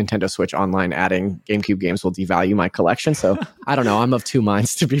Nintendo Switch Online adding GameCube games will devalue my collection. So I don't know. I'm of two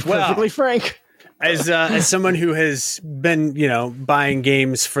minds, to be perfectly frank. As someone who has been, buying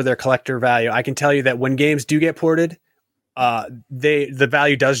games for their collector value, I can tell you that when games do get ported, the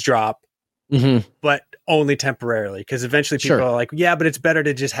value does drop, but only temporarily, because eventually people are like, yeah, but it's better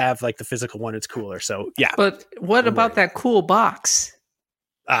to just have like the physical one. It's cooler. So yeah. But what about that cool box?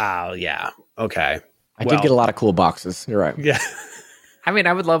 Oh yeah. Okay. I did get a lot of cool boxes. You're right. Yeah. I mean,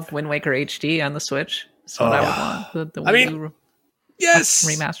 I would love Wind Waker HD on the Switch. That's what I would want. The Wii U yes,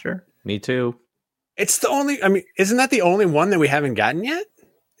 remaster. Me too. It's the only. Isn't that the only one that we haven't gotten yet?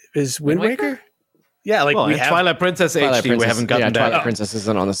 Is Wind Waker? Yeah, like we have Twilight Princess HD. We haven't gotten that. Twilight Princess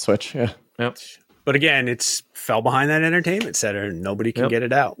isn't on the Switch. Yeah. Yep. But again, it's fell behind that entertainment center, and nobody can get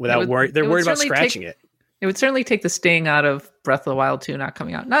it out without worry. They're worried about scratching it. It would certainly take the sting out of Breath of the Wild 2 not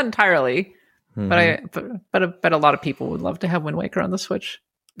coming out. Not entirely, but I bet a lot of people would love to have Wind Waker on the Switch.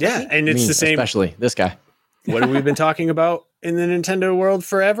 Yeah, and it's the same. Especially this guy. What have we been talking about in the Nintendo world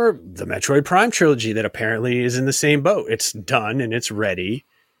forever? The Metroid Prime trilogy that apparently is in the same boat. It's done and it's ready,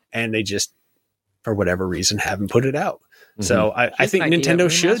 and they just, for whatever reason, haven't put it out. Mm-hmm. So I think Nintendo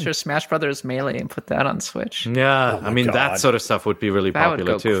should remaster Smash Brothers Melee and put that on Switch. Yeah, Oh I mean, God. that sort of stuff would be really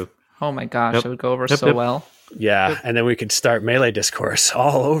popular too. Oh my gosh, Yep. it would go over Yep, so yep. well. Yeah, and then we could start Melee discourse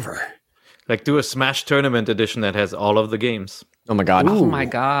all over. Like do a Smash Tournament edition that has all of the games. Oh my god. Oh my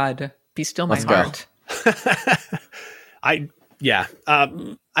god. Be still my Let's go. heart. I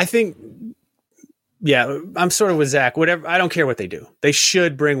think I'm sort of with Zach. Whatever, I don't care what they do. They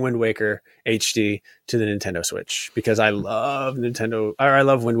should bring Wind Waker HD to the Nintendo Switch because I love I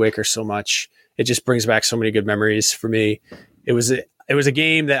love Wind Waker so much. It just brings back so many good memories for me. It was a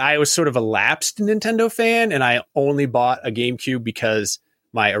game that I was sort of a lapsed Nintendo fan, and I only bought a GameCube because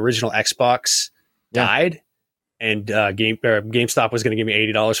my original Xbox died, and GameStop was going to give me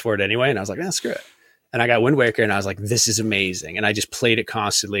 $80 for it anyway, and I was like, screw it. And I got Wind Waker, and I was like, this is amazing. And I just played it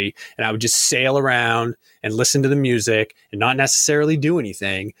constantly, and I would just sail around and listen to the music and not necessarily do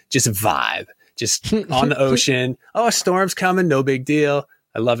anything, just vibe, just on the ocean. Oh, a storm's coming, no big deal.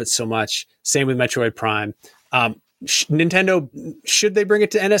 I love it so much. Same with Metroid Prime. Nintendo, should they bring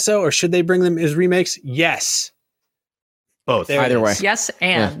it to NSO or should they bring them as remakes? Yes. Both. There it Either is. way. Yes,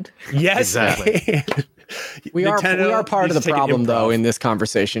 and Yes. Exactly. We are Nintendo part of needs the to take problem, improv. though, in this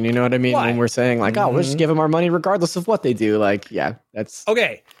conversation. You know what I mean? Why? When we're saying, like, oh, we'll just give them our money regardless of what they do. Like, yeah, that's...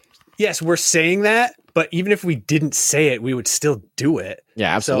 Okay. Yes, we're saying that, but even if we didn't say it, we would still do it.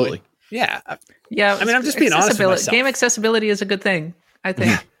 Yeah, absolutely. So, yeah. yeah. I mean, I'm just being honest with myself. Game accessibility is a good thing, I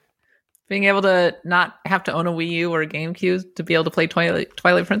think. Being able to not have to own a Wii U or a GameCube to be able to play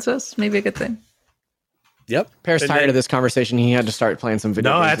Twilight Princess, maybe a good thing. Yep. Pear's And tired then- of this conversation. He had to start playing some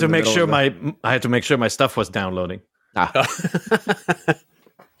video No, games. I had to in the make middle sure of I had to make sure my stuff was downloading. All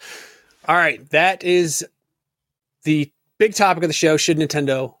right. That is the big topic of the show. Should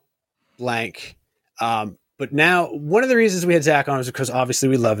Nintendo blank? But now, one of the reasons we had Zach on is because obviously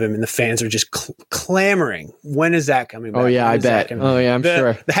we love him and the fans are just clamoring. When is Zach coming back? Oh, yeah, When I is Zach bet. coming Oh, yeah, I'm back?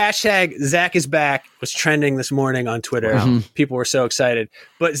 sure. The hashtag Zach is back was trending this morning on Twitter. Mhm. People were so excited.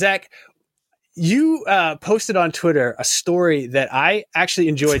 But Zach, you posted on Twitter a story that I actually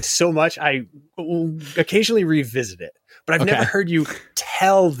enjoyed so much. I will occasionally revisit it, but I've Okay. never heard you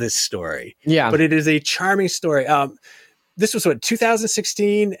tell this story. Yeah. But it is a charming story. This was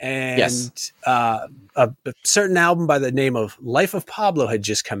 2016, and Yes. A certain album by the name of Life of Pablo had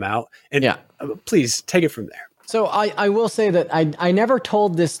just come out. And Yeah. Please take it from there. So I will say that I never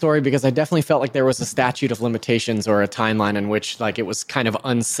told this story because I definitely felt like there was a statute of limitations or a timeline in which like it was kind of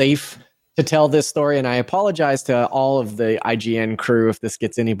unsafe to tell this story. And I apologize to all of the IGN crew if this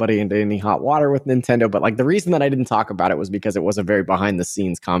gets anybody into any hot water with Nintendo. But like the reason that I didn't talk about it was because it was a very behind the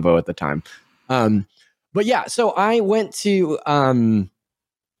scenes convo at the time. But yeah, so I went to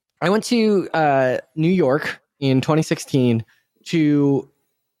New York in 2016 to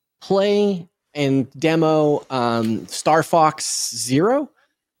play and demo Star Fox Zero.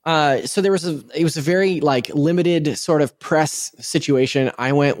 So it was a very like limited sort of press situation.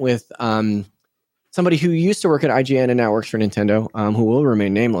 I went with somebody who used to work at IGN and now works for Nintendo, who will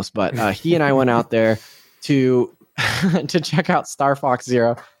remain nameless, but he and I went out there to to check out Star Fox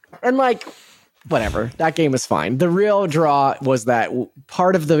Zero, and like whatever, that game was fine. The real draw was that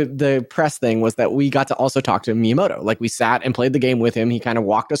part of the press thing was that we got to also talk to Miyamoto. Like we sat and played the game with him. He kind of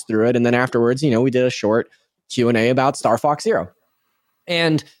walked us through it, and then afterwards, we did a short Q&A about Star Fox Zero.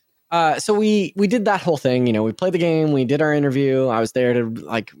 And so we did that whole thing. We played the game, we did our interview. I was there to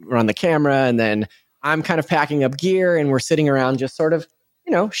like run the camera, and then I'm kind of packing up gear, and we're sitting around just sort of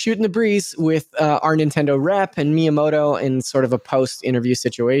shooting the breeze with our Nintendo rep and Miyamoto in sort of a post-interview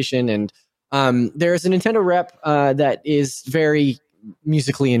situation. And there's a Nintendo rep that is very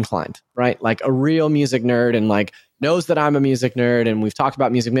musically inclined, right? Like a real music nerd, and like knows that I'm a music nerd, and we've talked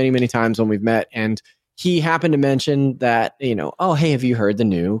about music many, many times when we've met. And he happened to mention that, oh, hey, have you heard the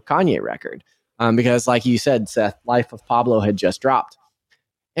new Kanye record? Because like you said, Seth, Life of Pablo had just dropped.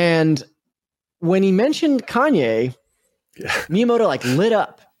 And when he mentioned Kanye, Miyamoto like lit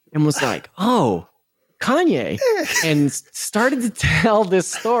up and was like, oh, Kanye, and started to tell this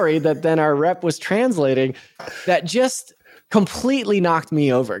story that then our rep was translating that just completely knocked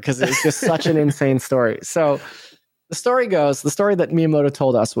me over because it was just such an insane story. So the story that Miyamoto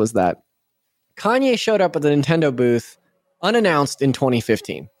told us was that Kanye showed up at the Nintendo booth unannounced in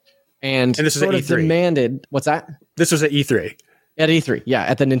 2015 and this was sort at of E3. demanded, what's that? This was at E3. At E3, yeah,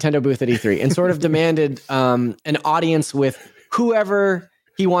 at the Nintendo booth at E3, and sort of demanded an audience with whoever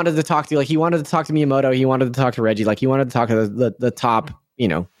he wanted to talk to. Like he wanted to talk to Miyamoto, he wanted to talk to Reggie, like he wanted to talk to the top,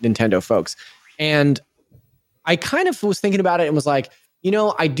 Nintendo folks. And I kind of was thinking about it and was like,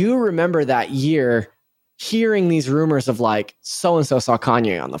 I do remember that year hearing these rumors of like so-and-so saw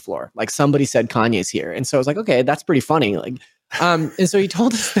Kanye on the floor. Like somebody said Kanye's here. And so I was like, okay, that's pretty funny. Like, and so he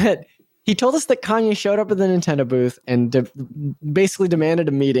told us that Kanye showed up at the Nintendo booth and basically demanded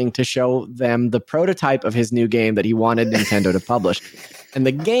a meeting to show them the prototype of his new game that he wanted Nintendo to publish. And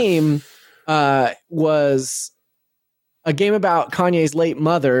the game was a game about Kanye's late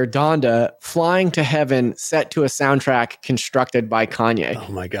mother, Donda, flying to heaven, set to a soundtrack constructed by Kanye.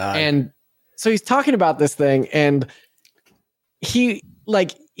 Oh my God. And so he's talking about this thing, and he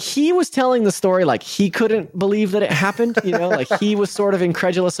was telling the story like he couldn't believe that it happened, like he was sort of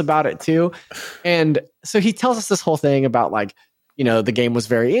incredulous about it too. And so he tells us this whole thing about like, the game was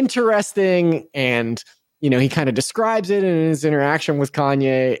very interesting, and he kind of describes it in his interaction with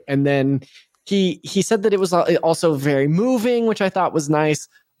Kanye. And then he said that it was also very moving, which I thought was nice.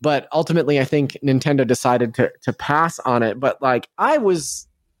 But ultimately, I think Nintendo decided to pass on it. But like, I was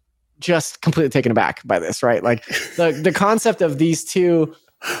just completely taken aback by this, right? Like the concept of these two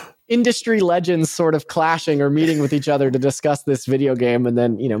industry legends sort of clashing or meeting with each other to discuss this video game, and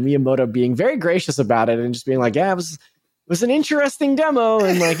then Miyamoto being very gracious about it and just being like, yeah, it was an interesting demo,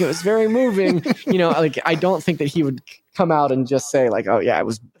 and like it was very moving. Like I don't think that he would come out and just say like, oh yeah, it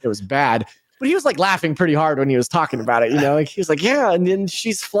was bad. But he was like laughing pretty hard when he was talking about it, like he was like, yeah, and then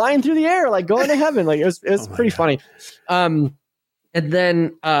she's flying through the air, like going to heaven. Like it was pretty funny. And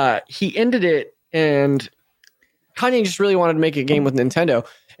then he ended it, and Kanye just really wanted to make a game with Nintendo.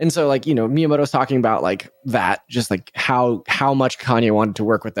 And so like, Miyamoto's talking about like that, just like how much Kanye wanted to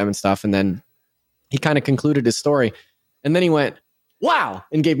work with them and stuff. And then he kind of concluded his story. And then he went, wow,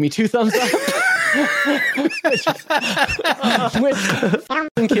 and gave me 2 thumbs up. which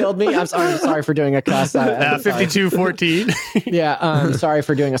killed me. I'm sorry for doing a cuss. 52-14. Yeah, sorry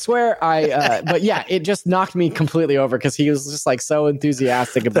for doing a swear. But yeah, it just knocked me completely over because he was just like so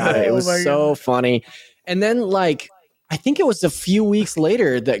enthusiastic about it. It was so funny. And then like, I think it was a few weeks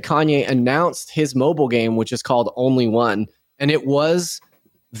later that Kanye announced his mobile game, which is called Only One, and it was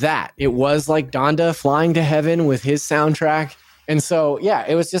that. It was like Donda flying to heaven with his soundtrack. And so, yeah,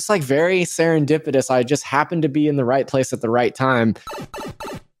 it was just like very serendipitous. I just happened to be in the right place at the right time.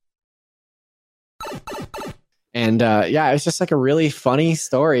 And yeah, it's just like a really funny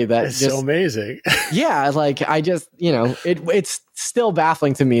story that it's so amazing. Yeah, like I just, it's still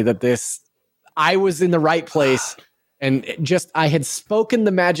baffling to me that I was in the right place. And I had spoken the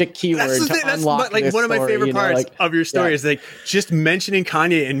magic keyword to unlock like this one of my story, favorite parts of your story is like just mentioning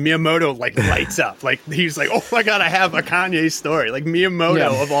Kanye, and Miyamoto like lights up. Like he's like, oh my God, I have a Kanye story. Like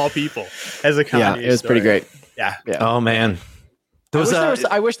Miyamoto of all people has a Kanye story. Yeah, it was pretty great. Yeah. Oh man.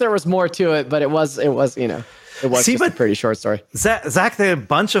 I wish there was more to it, but it was just a pretty short story. Zach, there are a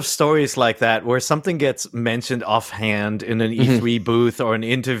bunch of stories like that where something gets mentioned offhand in an E3 booth or an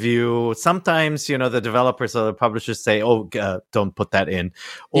interview. Sometimes, the developers or the publishers say, oh, don't put that in.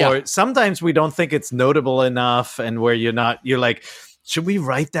 Or sometimes we don't think it's notable enough, and where you're like, should we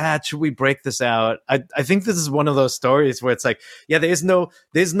write that? Should we break this out? I think this is one of those stories where it's like, yeah, there's no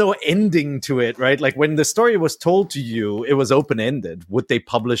ending to it, right? Like when the story was told to you, it was open-ended. Would they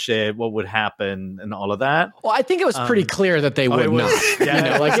publish it? What would happen? And all of that. Well, I think it was pretty clear that they would not.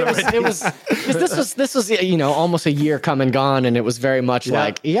 Yeah, like it was because this was almost a year come and gone, and it was very much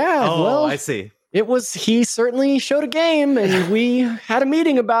like, I see. It was, he certainly showed a game, and we had a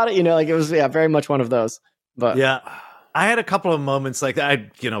meeting about it. Like it was very much one of those. But yeah. I had a couple of moments like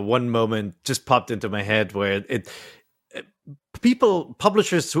that. One moment just popped into my head where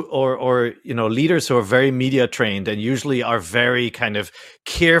publishers or leaders who are very media trained and usually are very kind of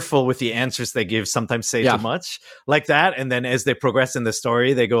careful with the answers they give, sometimes say too much like that. And then as they progress in the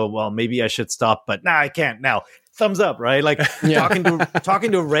story, they go, well, maybe I should stop, but I can't now. Thumbs up, right? Like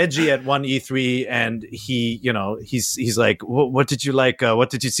talking to Reggie at one E3, and he's like, what did you like? What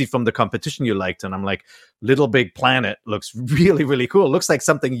did you see from the competition you liked? And I'm like, Little Big Planet looks really, really cool. Looks like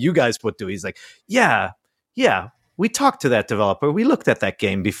something you guys would do. He's like, yeah. We talked to that developer. We looked at that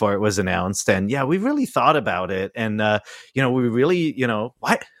game before it was announced, and we really thought about it. And we really,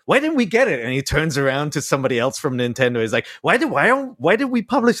 why didn't we get it? And he turns around to somebody else from Nintendo. He's like, why did we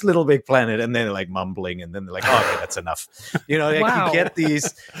publish Little Big Planet? And then they're like mumbling, and then they're like, oh, okay, that's enough. You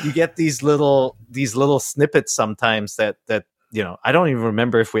get these little snippets sometimes that I don't even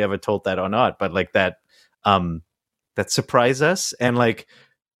remember if we ever told that or not, but like that surprise us and like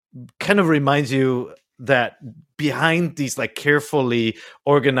kind of reminds you that behind these like carefully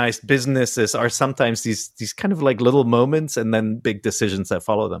organized businesses are sometimes these kind of like little moments and then big decisions that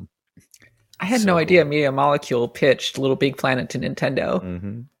follow them. I had no idea Media Molecule pitched Little Big Planet to Nintendo.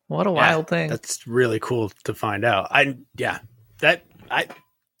 Mhm. What a wild thing. That's really cool to find out. And then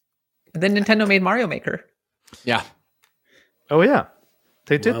Nintendo made Mario Maker. Yeah. Oh yeah,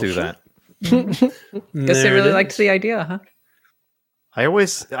 they did Well, do that. Guess they really liked the idea, huh? I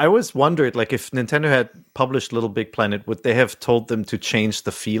always wondered, like, if Nintendo had published Little Big Planet, would they have told them to change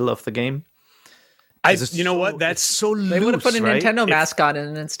the feel of the game? You know what? That's so loose. They would have put a right? Nintendo mascot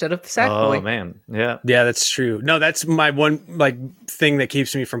in instead of Sackboy. Oh man, yeah. Yeah, that's true. No, that's my one thing that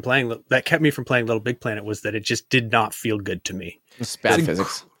keeps me from playing. That kept me from playing Little Big Planet was that it just did not feel good to me. It's bad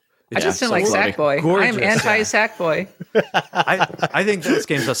physics. I just didn't like floaty. Sackboy. I'm Gorgeous, anti-Sackboy. I think those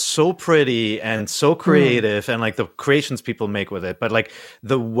games are so pretty and so creative, and like the creations people make with it, but like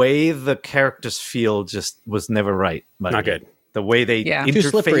the way the characters feel just was never right. Not good. The way they Too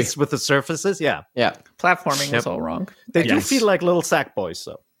slippery. interface with the surfaces, yeah, Yeah. Platforming was all wrong. they do Yes. feel like little sack boys.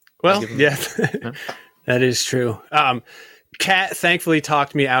 So Well, yeah, that is true. Kat thankfully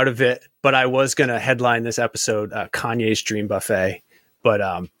talked me out of it, but I was going to headline this episode, Kanye's Dream Buffet. But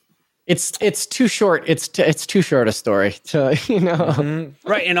It's too short. It's too short a story to,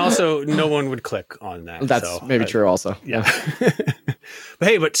 right, and also no one would click on that. That's so, maybe true also. Yeah.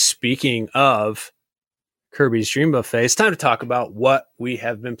 But speaking of Kirby's Dream Buffet, it's time to talk about what we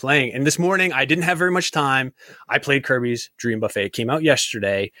have been playing. And this morning, I didn't have very much time. I played Kirby's Dream Buffet. It came out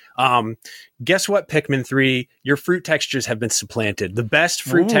yesterday. Guess what, Pikmin 3? Your fruit textures have been supplanted. The best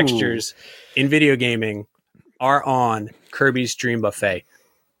fruit textures in video gaming are on Kirby's Dream Buffet.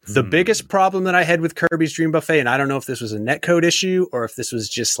 The biggest problem that I had with Kirby's Dream Buffet, and I don't know if this was a netcode issue or if this was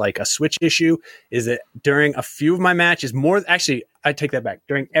just like a Switch issue, is that during a few of my matches, I take that back.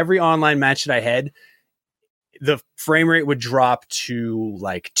 During every online match that I had, the frame rate would drop to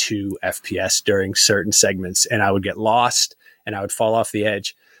like 2 FPS during certain segments, and I would get lost and I would fall off the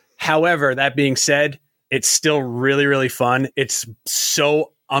edge. However, that being said, it's still really, really fun. It's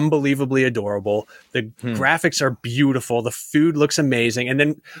so unbelievably adorable. The graphics are beautiful. The food looks amazing. And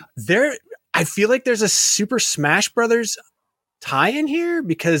then I feel like there's a Super Smash Brothers tie-in here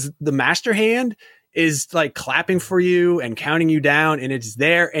because the Master Hand is like clapping for you and counting you down, and it's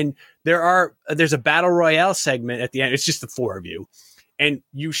there. And there's a battle royale segment at the end. It's just the 4 of you, and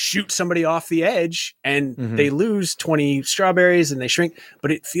you shoot somebody off the edge, and they lose 20 strawberries and they shrink.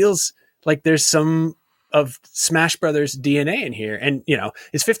 But it feels like there's some of Smash Brothers DNA in here. And,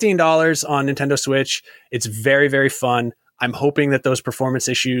 it's $15 on Nintendo Switch. It's very, very fun. I'm hoping that those performance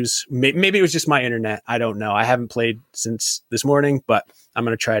issues, maybe it was just my internet. I don't know. I haven't played since this morning, but I'm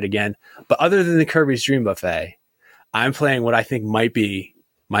going to try it again. But other than the Kirby's Dream Buffet, I'm playing what I think might be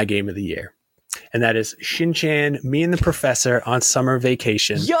my game of the year. And that is Shin-Chan, Me and the Professor on Summer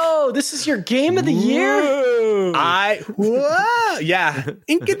Vacation. Yo, this is your game of the year? Yeah.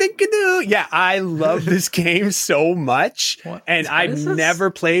 Inka-dinka-doo. Yeah, I love this game so much. And What I've is this? never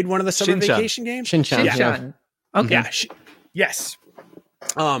played one of the Summer Shin-Chan. Vacation games. Shin-Chan. Shin-Chan. Okay. Yeah. Yes.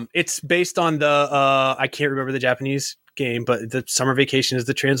 It's based on the I can't remember the Japanese game, but the Summer Vacation is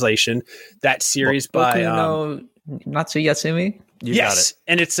the translation. That series by Boku no Natsuyasumi. you got it.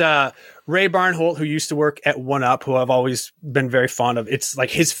 And it's Ray Barnholt, who used to work at 1UP, who I've always been very fond of. It's like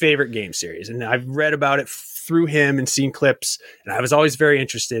his favorite game series, and I've read about it through him and seen clips, and I was always very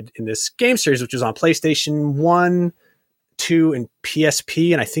interested in this game series, which was on PlayStation 1, 2, and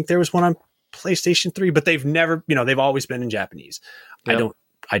PSP, and I think there was one on PlayStation 3, but they've never, they've always been in Japanese. Yep.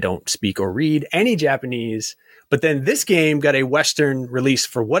 I don't speak or read any Japanese, but then this game got a Western release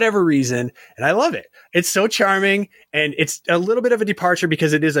for whatever reason, and I love it. It's so charming, and it's a little bit of a departure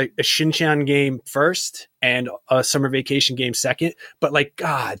because it is a Shin-Chan game first and a Summer Vacation game second, but like,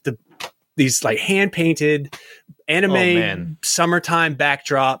 God, these like hand-painted anime summertime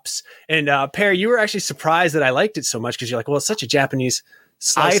backdrops. And Perry, you were actually surprised that I liked it so much because you're like, well, it's such a Japanese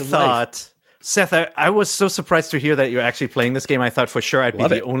slice of life. Seth, I was so surprised to hear that you're actually playing this game. I thought for sure I'd be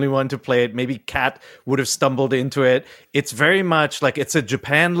the only one to play it. Maybe Kat would have stumbled into it. It's very much like it's a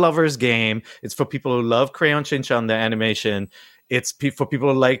Japan lovers game. It's for people who love Crayon Shin-Chan, the animation. It's for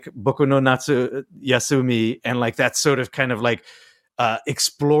people who like Boku no Natsuyasumi and like that sort of kind of like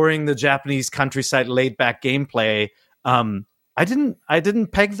exploring the Japanese countryside laid back gameplay. I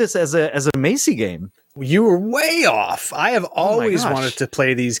didn't peg this as a Macy game. You were way off. I have always gosh. wanted to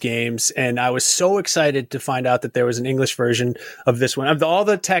play these games, and I was so excited to find out that there was an English version of this one. All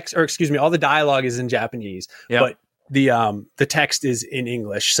the text, or excuse me, all the dialogue is in Japanese, but the text is in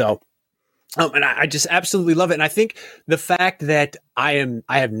English. So, and I just absolutely love it. And I think the fact that I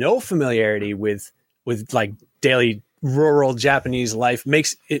have no familiarity with like daily rural Japanese life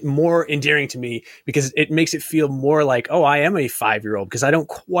makes it more endearing to me because it makes it feel more like, oh, I am a 5-year-old because I don't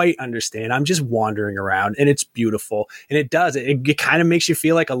quite understand. I'm just wandering around and it's beautiful. And it does. It kind of makes you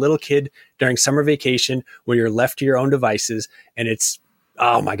feel like a little kid during summer vacation where you're left to your own devices. And it's,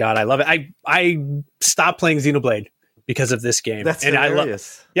 oh my God, I love it. I stopped playing Xenoblade because of this game. That's and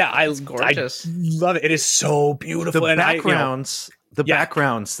hilarious. It's gorgeous. I love it. It is so beautiful. The and backgrounds, the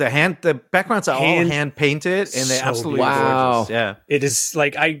backgrounds are all hand painted, and they're so absolutely wow. gorgeous. Yeah, it is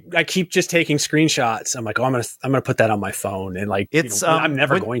like I keep just taking screenshots. I'm like, oh, I'm gonna put that on my phone, and like it's I'm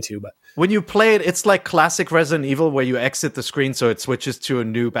never going to, but when you play it, it's like classic Resident Evil where you exit the screen so it switches to a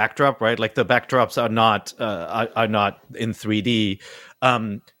new backdrop, right? Like the backdrops are not in 3D.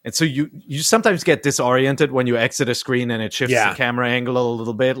 And so you sometimes get disoriented when you exit a screen and it shifts the camera angle a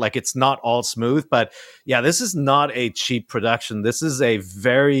little bit. Like it's not all smooth, but yeah, this is not a cheap production. This is a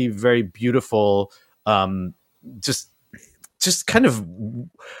very, very beautiful, just kind of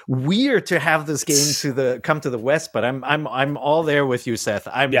weird to have this game come to the West, but I'm all there with you, Seth.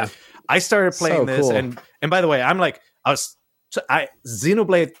 I started playing this and by the way,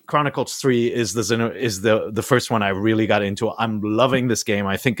 Xenoblade Chronicles 3 is the first one I really got into. I'm loving this game.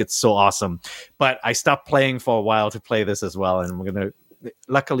 I think it's so awesome. But I stopped playing for a while to play this as well. And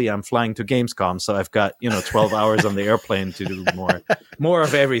luckily I'm flying to Gamescom, so I've got 12 hours on the airplane to do more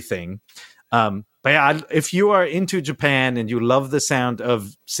of everything. But yeah, if you are into Japan and you love the sound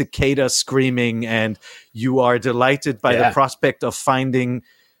of cicada screaming and you are delighted by the prospect of finding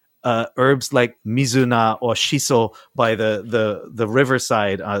herbs like Mizuna or Shiso by the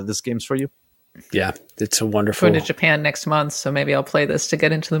riverside, this game's for you. Yeah, it's a wonderful. Going to Japan next month, so maybe I'll play this to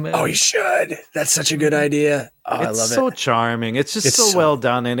get into the mood. Oh, you should. That's such a good idea. Oh, I love it. It's so charming. It's just so well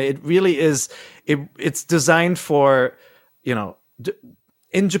done, and it really is. It's designed for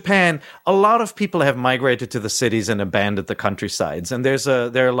in Japan, a lot of people have migrated to the cities and abandoned the countrysides. And there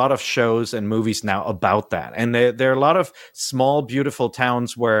are a lot of shows and movies now about that. And there are a lot of small, beautiful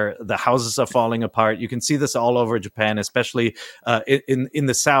towns where the houses are falling apart. You can see this all over Japan, especially in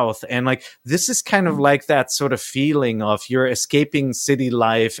the South. And like, this is kind of like that sort of feeling of you're escaping city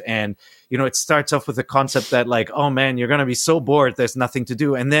life. And, it starts off with the concept that like, oh man, you're going to be so bored. There's nothing to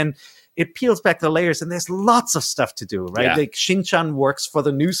do. And then it peels back the layers and there's lots of stuff to do, right? Yeah. Like Shinchan works for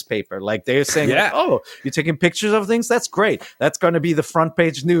the newspaper. Like they're saying, like, oh, you're taking pictures of things? That's great. That's going to be the front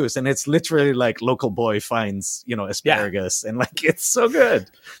page news. And it's literally like local boy finds, asparagus. And like, it's so good.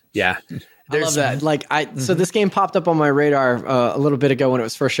 Yeah. I love that. Like so this game popped up on my radar a little bit ago when it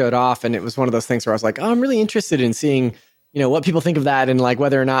was first showed off. And it was one of those things where I was like, oh, I'm really interested in seeing what people think of that and like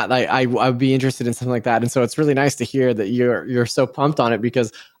whether or not I would be interested in something like that. And so it's really nice to hear that you're so pumped on it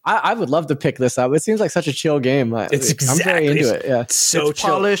because I would love to pick this up. It seems like such a chill game. I'm very into it. Yeah, it's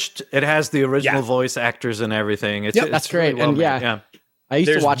polished. It has the original voice actors and everything. That's great. Really well and I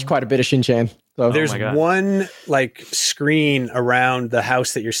used to watch quite a bit of Shin-Chan. So. There's one like screen around the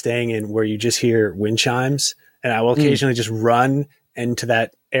house that you're staying in where you just hear wind chimes, and I will occasionally just run into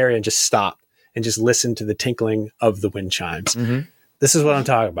that area and just stop and just listen to the tinkling of the wind chimes. Mm-hmm. This is what I'm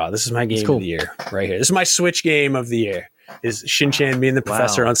talking about. This is my game of the year right here. This is my Switch game of the year. Is Shin-Chan being the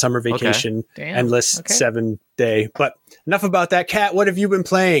professor on summer vacation, endless 7-day. But enough about that. Kat, what have you been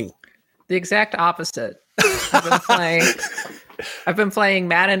playing? The exact opposite. I've been playing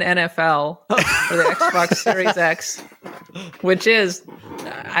Madden NFL for the Xbox Series X, which is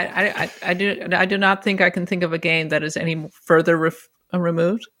I do not think I can think of a game that is any further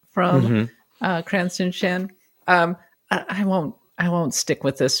removed from Cranston Shin. I won't stick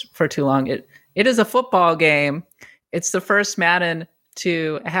with this for too long. It is a football game. It's the first Madden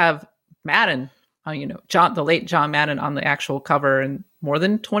to have Madden, the late John Madden on the actual cover in more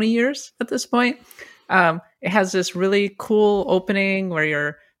than 20 years at this point. It has this really cool opening where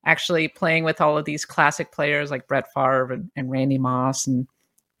you're actually playing with all of these classic players like Brett Favre and Randy Moss and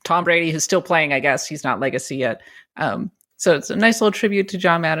Tom Brady, who's still playing, I guess. He's not legacy yet. So it's a nice little tribute to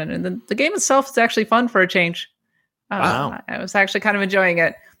John Madden. And then the game itself is actually fun for a change. Wow. I was actually kind of enjoying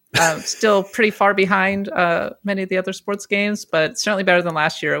it. Still pretty far behind many of the other sports games, but certainly better than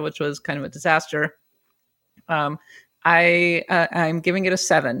last year, which was kind of a disaster. I'm giving it a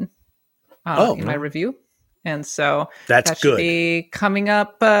 7 in my review. And so that should be coming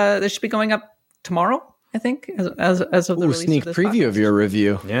up. This should be going up tomorrow, I think, as of the release sneak of this preview podcast. Of your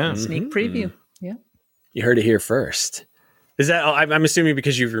review. Yeah. Sneak preview. Yeah. You heard it here first. Is that? I'm assuming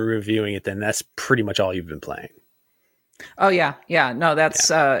because you've been reviewing it, then that's pretty much all you've been playing. Oh yeah. No,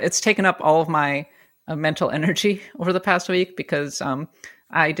 that's it's taken up all of my mental energy over the past week because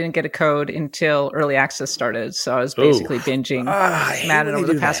I didn't get a code until early access started, so I was basically binging Madden over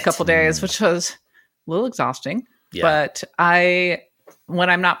the past couple days, which was a little exhausting. Yeah. But when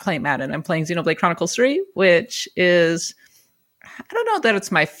I'm not playing Madden, I'm playing Xenoblade Chronicles 3, which is, I don't know that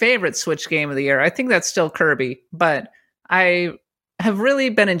it's my favorite Switch game of the year. I think that's still Kirby, but I have really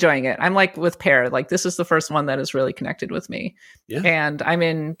been enjoying it. I'm like with Pear, like this is the first one that has really connected with me. Yeah. And I'm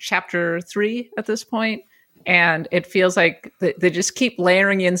in chapter 3 at this point, and it feels like they just keep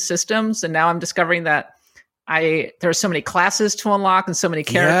layering in systems. And now I'm discovering that there are so many classes to unlock and so many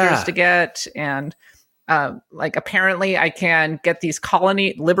characters to get. And like apparently I can get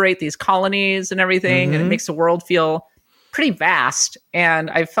liberate these colonies and everything. And it makes the world feel pretty vast.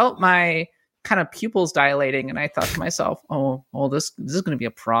 And I felt my kind of pupils dilating, and I thought to myself, oh, this is going to be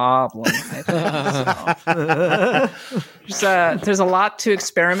a problem. There's a lot to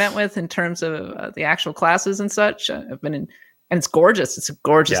experiment with in terms of the actual classes and such. I've been in, and it's gorgeous. It's a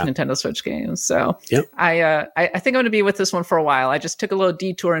gorgeous Nintendo Switch game. So I think I'm going to be with this one for a while. I just took a little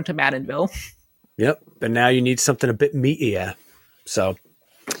detour into Maddenville. Yep. But now you need something a bit meatier. So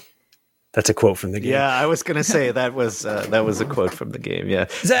that's a quote from the game. Yeah, I was going to say that was a quote from the game. Yeah,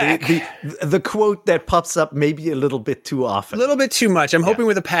 Zach, the quote that pops up maybe a little bit too often, a little bit too much. I'm hoping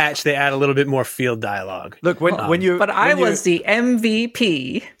with a patch they add a little bit more field dialogue. Look, when you, but I was the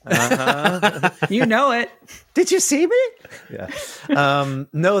MVP. You know it. Did you see me? Yeah.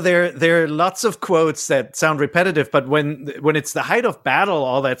 No, there are lots of quotes that sound repetitive, but when it's the height of battle,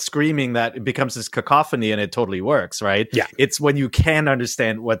 all that screaming, that it becomes this cacophony, and it totally works, right? Yeah. It's when you can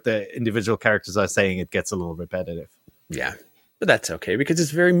understand what the individual characters are saying, it gets a little repetitive. Yeah, but that's okay because it's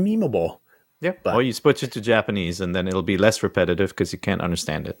very memeable. Yeah. Or you switch it to Japanese, and then it'll be less repetitive because you can't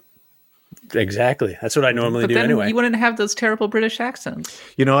understand it. Exactly. That's what I normally do then anyway. You wouldn't have those terrible British accents.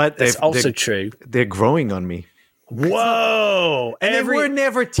 You know what? That's also true. They're growing on me. Whoa! And they were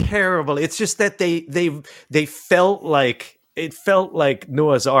never terrible. It's just that they felt like, it felt like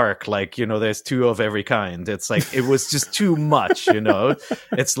Noah's Ark. Like, you know, there's two of every kind. It's like it was just too much. You know,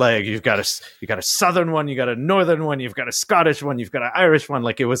 it's like you got a Southern one, you got a Northern one, you've got a Scottish one, you've got an Irish one.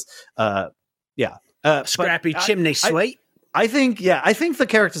 Like it was, scrappy chimney sweet. I think the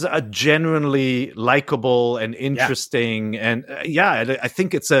characters are genuinely likable and interesting, and I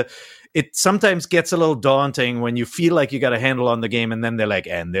think it sometimes gets a little daunting when you feel like you got a handle on the game, and then they're like,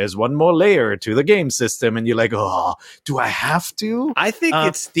 and there's one more layer to the game system, and you're like, oh, do I have to? I think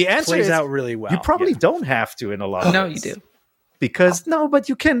the answer plays is out really well. You probably don't have to in a lot of No, ways. you do. Because but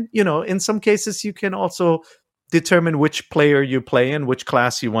you can, in some cases you can also determine which player you play and which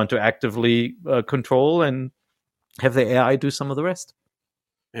class you want to actively control, and have the AI do some of the rest.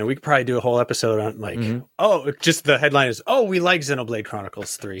 And we could probably do a whole episode on just the headline is, we like Xenoblade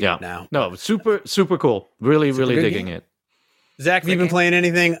Chronicles 3 now. No, super, super cool. Really, really digging it. Zach, have you been playing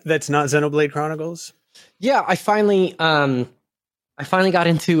anything that's not Xenoblade Chronicles? Yeah, I finally got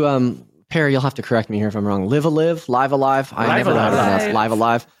into Perry, you'll have to correct me here if I'm wrong. Live Alive. I never know how to pronounce Live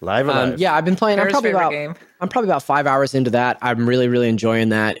Alive. Live Alive. Yeah, I've been playing. I'm probably about 5 hours into that. I'm really, really enjoying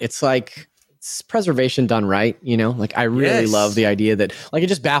that. It's like it's preservation done right, Like I really love the idea that, like, it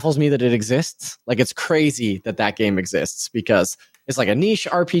just baffles me that it exists. Like it's crazy that game exists because it's like a niche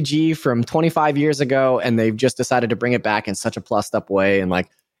RPG from 25 years ago, and they've just decided to bring it back in such a plussed up way, and like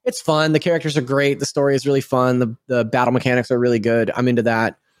it's fun. The characters are great. The story is really fun. The battle mechanics are really good. I'm into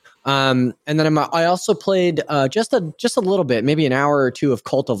that. And then I also played just a little bit, maybe an hour or two of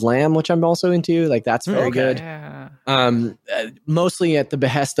Cult of Lamb, which I'm also into. Like that's very good. Yeah. Mostly at the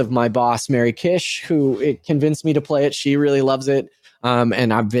behest of my boss, Mary Kish, who it convinced me to play it. She really loves it.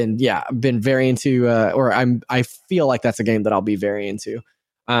 And I've been very into, I feel like that's a game that I'll be very into.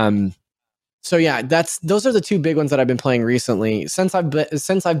 So yeah, those are the two big ones that I've been playing recently. Since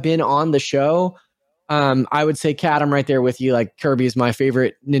I've been on the show, I would say, Kat, I'm right there with you. Like Kirby is my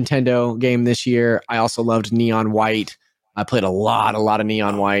favorite Nintendo game this year. I also loved Neon White. I played a lot of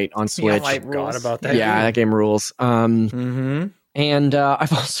Neon White on Switch. Neon White rules. Forgot about that. Yeah, that game rules. And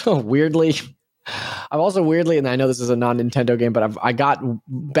I've also weirdly, and I know this is a non-Nintendo game, but I got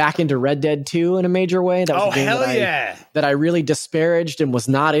back into Red Dead 2 in a major way. That was a game that I really disparaged and was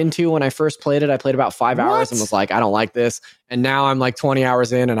not into when I first played it. I played about 5 hours and was like, I don't like this. And now I'm like 20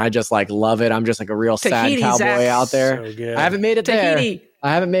 hours in and I just like love it. I'm just like a real sad cowboy out there. So good. I haven't made it there. I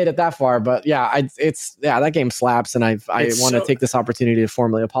haven't made it that far, but yeah, that game slaps, and I want to take this opportunity to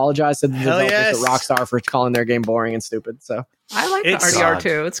formally apologize to the developers at Rockstar for calling their game boring and stupid. So I like the RDR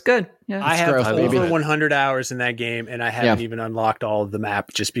too. It's good. Yeah, I have gross, over 100 hours in that game, and I haven't even unlocked all of the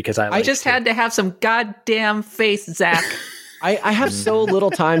map just because I just had to have some goddamn faith, Zach. I have so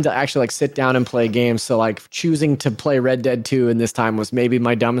little time to actually like sit down and play games. So like choosing to play Red Dead 2 in this time was maybe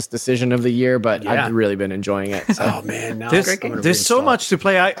my dumbest decision of the year, but I've really been enjoying it. So. Oh man, now there's so much to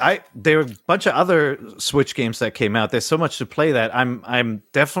play. There are a bunch of other Switch games that came out. There's so much to play that I'm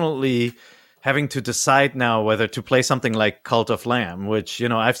definitely having to decide now whether to play something like Cult of Lamb, which, you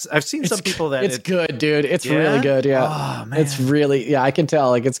know, I've seen some people that it's good, dude. It's really good. Yeah. Oh, man. It's really, I can tell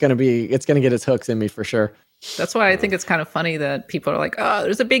like it's going to get its hooks in me for sure. That's why I think it's kind of funny that people are like, oh,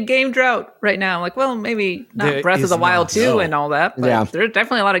 there's a big game drought right now. I'm like, well, maybe not There Breath of the Wild 2 and all that, but there's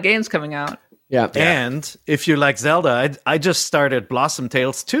definitely a lot of games coming out. Yeah. And if you like Zelda, I just started Blossom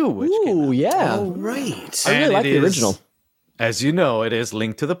Tales 2, which Ooh, yeah. Oh, right. I really like the original. As you know, it is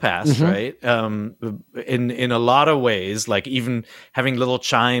Link to the Past, right? In a lot of ways, like even having little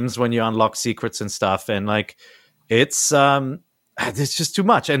chimes when you unlock secrets and stuff, and like it's just too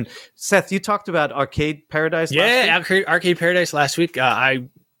much. And Seth, you talked about Arcade Paradise. Arcade Paradise last week. I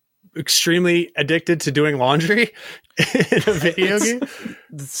extremely addicted to doing laundry in a video game.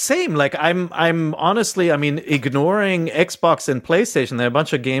 Same. Like I'm honestly, I mean, ignoring Xbox and PlayStation. There are a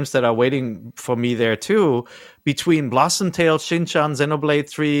bunch of games that are waiting for me there too. Between Blossom Tales, Shin-Chan, Xenoblade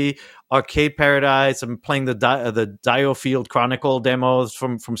 3, Arcade Paradise, I'm playing the Diofield Chronicle demos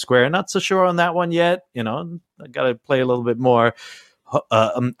from Square. Not so sure on that one yet. You know, I got to play a little bit more.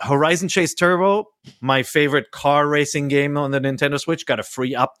 Horizon Chase Turbo, my favorite car racing game on the Nintendo Switch, got a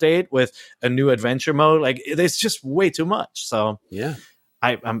free update with a new adventure mode. Like, there's just way too much. So yeah,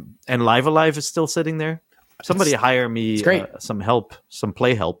 I'm and Live Alive is still sitting there. Somebody hire me some help, some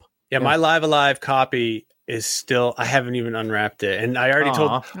play help. Yeah, my Live Alive copy is still, I haven't even unwrapped it, and I already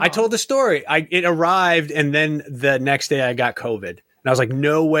told the story. It arrived, and then the next day I got COVID, and I was like,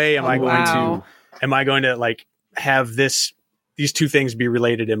 no way am I going to like have these two things be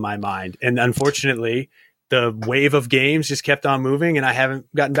related in my mind. And unfortunately, the wave of games just kept on moving, and I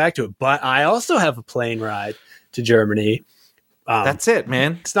haven't gotten back to it. But I also have a plane ride to Germany. That's it,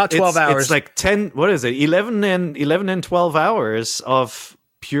 man. It's not 12 hours. It's like 10. What is it? 11 and 12 hours of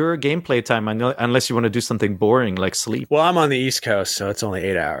pure gameplay time, unless you want to do something boring like sleep. Well, I'm on the East Coast, so it's only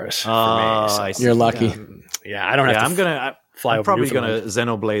 8 hours for me. So you're lucky. I don't have to fly over. I'm probably going to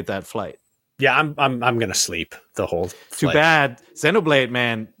Xenoblade that flight. Yeah, I'm going to sleep the whole flight. Too bad. Xenoblade,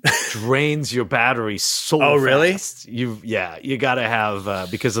 man, drains your battery so fast. Oh, really? You got to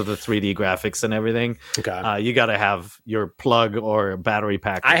have, because of the 3D graphics and everything, you got to have your plug or battery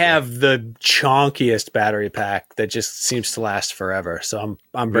pack. I have the chonkiest battery pack that just seems to last forever. So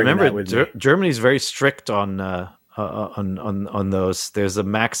I'm bringing that with me. Germany's very strict on those. There's a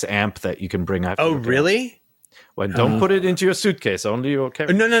max amp that you can bring. Oh, really? Well, don't put it into your suitcase. Only your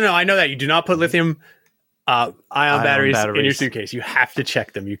camera. No. I know that you do not put lithium ion batteries in your suitcase. You have to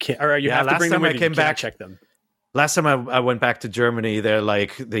check them. You can't, or you have to bring them with you. You can't check them. Last time I went back to Germany,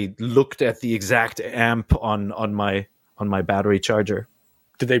 they looked at the exact amp on my battery charger.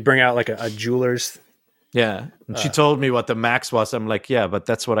 Did they bring out like a jeweler's? Yeah, and she told me what the max was. I'm like, yeah, but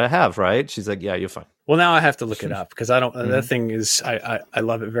that's what I have, right? She's like, yeah, you're fine. Well, now I have to look it up because I don't. That thing is, I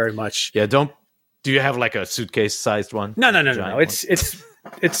love it very much. Yeah, don't. Do you have like a suitcase-sized one? No.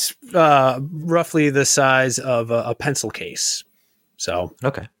 It's roughly the size of a pencil case. So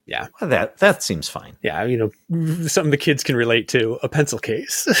okay, yeah, well, that seems fine. Yeah, something the kids can relate to, a pencil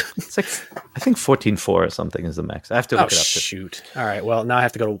case. It's like I think 14.4 or something is the max. I have to look it up. Shoot! All right, well now I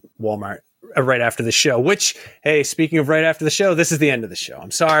have to go to Walmart right after the show. Which, hey, speaking of right after the show, this is the end of the show. I'm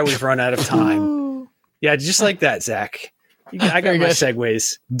sorry we've run out of time. Yeah, just like that, Zach. I got my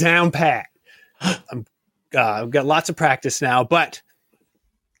segues down pat. I've got lots of practice now, but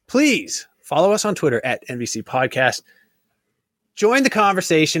please follow us on Twitter at NVC Podcast. Join the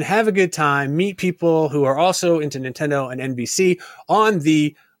conversation, have a good time, meet people who are also into Nintendo and NVC on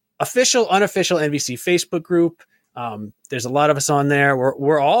the official, unofficial NVC Facebook group. There's a lot of us on there.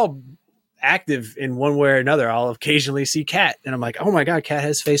 We're all active in one way or another. I'll occasionally see Kat, and I'm like, oh my God, Kat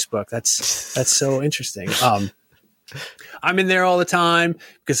has Facebook. That's so interesting. I'm in there all the time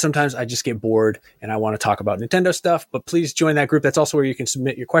because sometimes I just get bored and I want to talk about Nintendo stuff, but please join that group. That's also where you can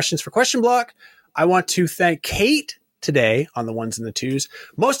submit your questions for Question Block. I want to thank Kate today on the ones and the twos.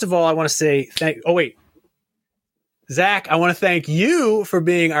 Most of all, I want to say Zach, I want to thank you for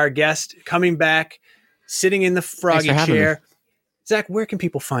being our guest, coming back, sitting in the froggy chair. Zach, where can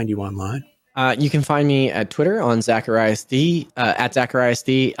people find you online? You can find me at Twitter on ZachariasD, at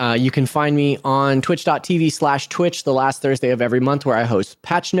ZachariasD. You can find me on twitch.tv/Twitch the last Thursday of every month, where I host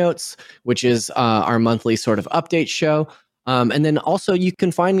Patch Notes, which is our monthly sort of update show. And then also you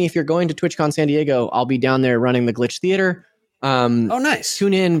can find me if you're going to TwitchCon San Diego. I'll be down there running the Glitch Theater. Oh, nice.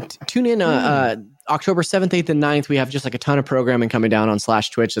 Tune in. October 7th, 8th, and 9th. We have just like a ton of programming coming down on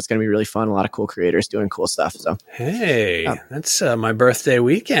 /Twitch. That's going to be really fun. A lot of cool creators doing cool stuff. So hey, that's my birthday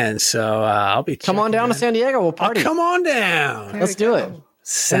weekend. So I'll be. Come on down to San Diego. We'll party. Come on down. Let's do it.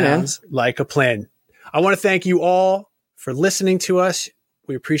 Sounds like a plan. I want to thank you all for listening to us.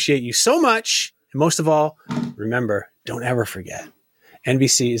 We appreciate you so much. And most of all, remember, don't ever forget,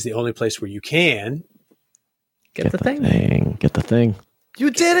 NBC is the only place where you can Get the thing. Get the thing.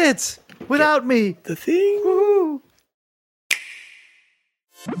 You did it without me. the thing. Woo-hoo.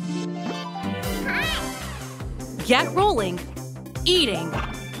 Get rolling, eating,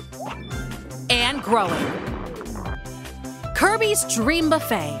 and growing. Kirby's Dream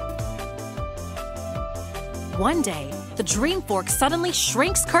Buffet. One day, the Dream Fork suddenly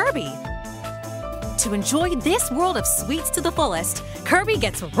shrinks Kirby. To enjoy this world of sweets to the fullest, Kirby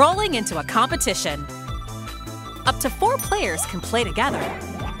gets rolling into a competition. Up to 4 players can play together.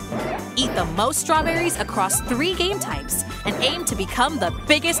 Eat the most strawberries across 3 game types and aim to become the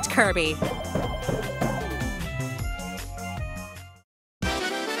biggest Kirby.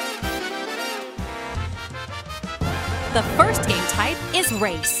 The first game type is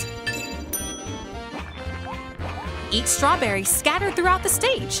Race. Eat strawberries scattered throughout the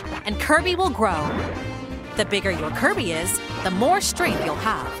stage, and Kirby will grow. The bigger your Kirby is, the more strength you'll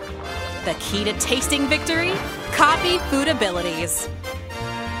have. The key to tasting victory? Copy food abilities.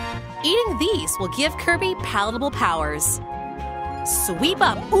 Eating these will give Kirby palatable powers. Sweep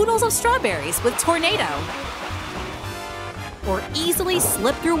up oodles of strawberries with Tornado. Or easily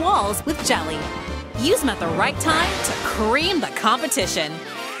slip through walls with Jelly. Use them at the right time to cream the competition.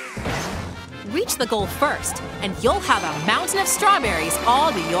 Reach the goal first, and you'll have a mountain of strawberries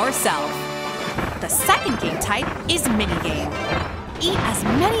all to yourself. The second game type is Minigame. Eat as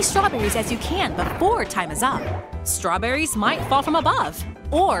many strawberries as you can before time is up. Strawberries might fall from above,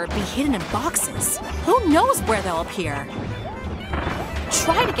 or be hidden in boxes. Who knows where they'll appear?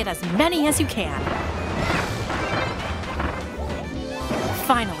 Try to get as many as you can.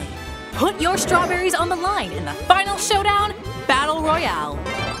 Finally, put your strawberries on the line in the final showdown, Battle Royale.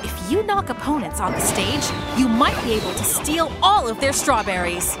 If you knock opponents off the stage, you might be able to steal all of their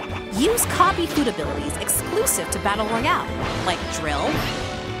strawberries. Use copy food abilities exclusive to Battle Royale, like Drill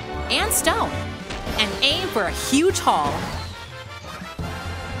and Stone, and aim for a huge haul.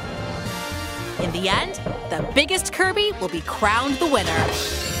 In the end, the biggest Kirby will be crowned the winner.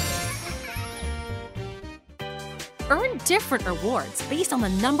 Earn different rewards based on the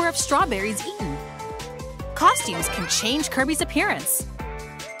number of strawberries eaten. Costumes can change Kirby's appearance.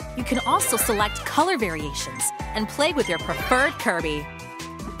 You can also select color variations and play with your preferred Kirby.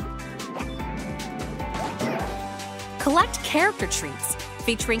 Collect character treats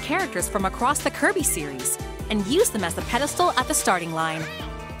featuring characters from across the Kirby series and use them as the pedestal at the starting line.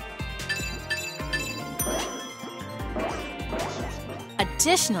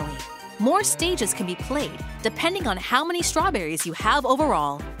 Additionally, more stages can be played depending on how many strawberries you have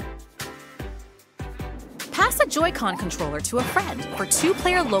overall. Pass a Joy-Con controller to a friend for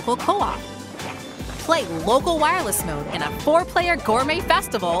 2-player local co-op. Play local wireless mode in a 4-player gourmet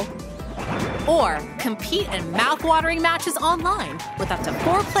festival. Or compete in mouth-watering matches online with up to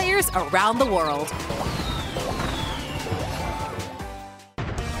 4 players around the world.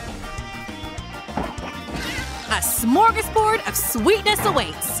 A smorgasbord of sweetness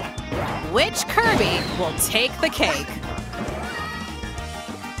awaits. Which Kirby will take the cake?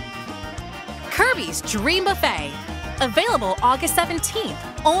 Kirby's Dream Buffet. Available August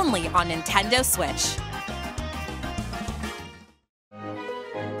 17th, only on Nintendo Switch.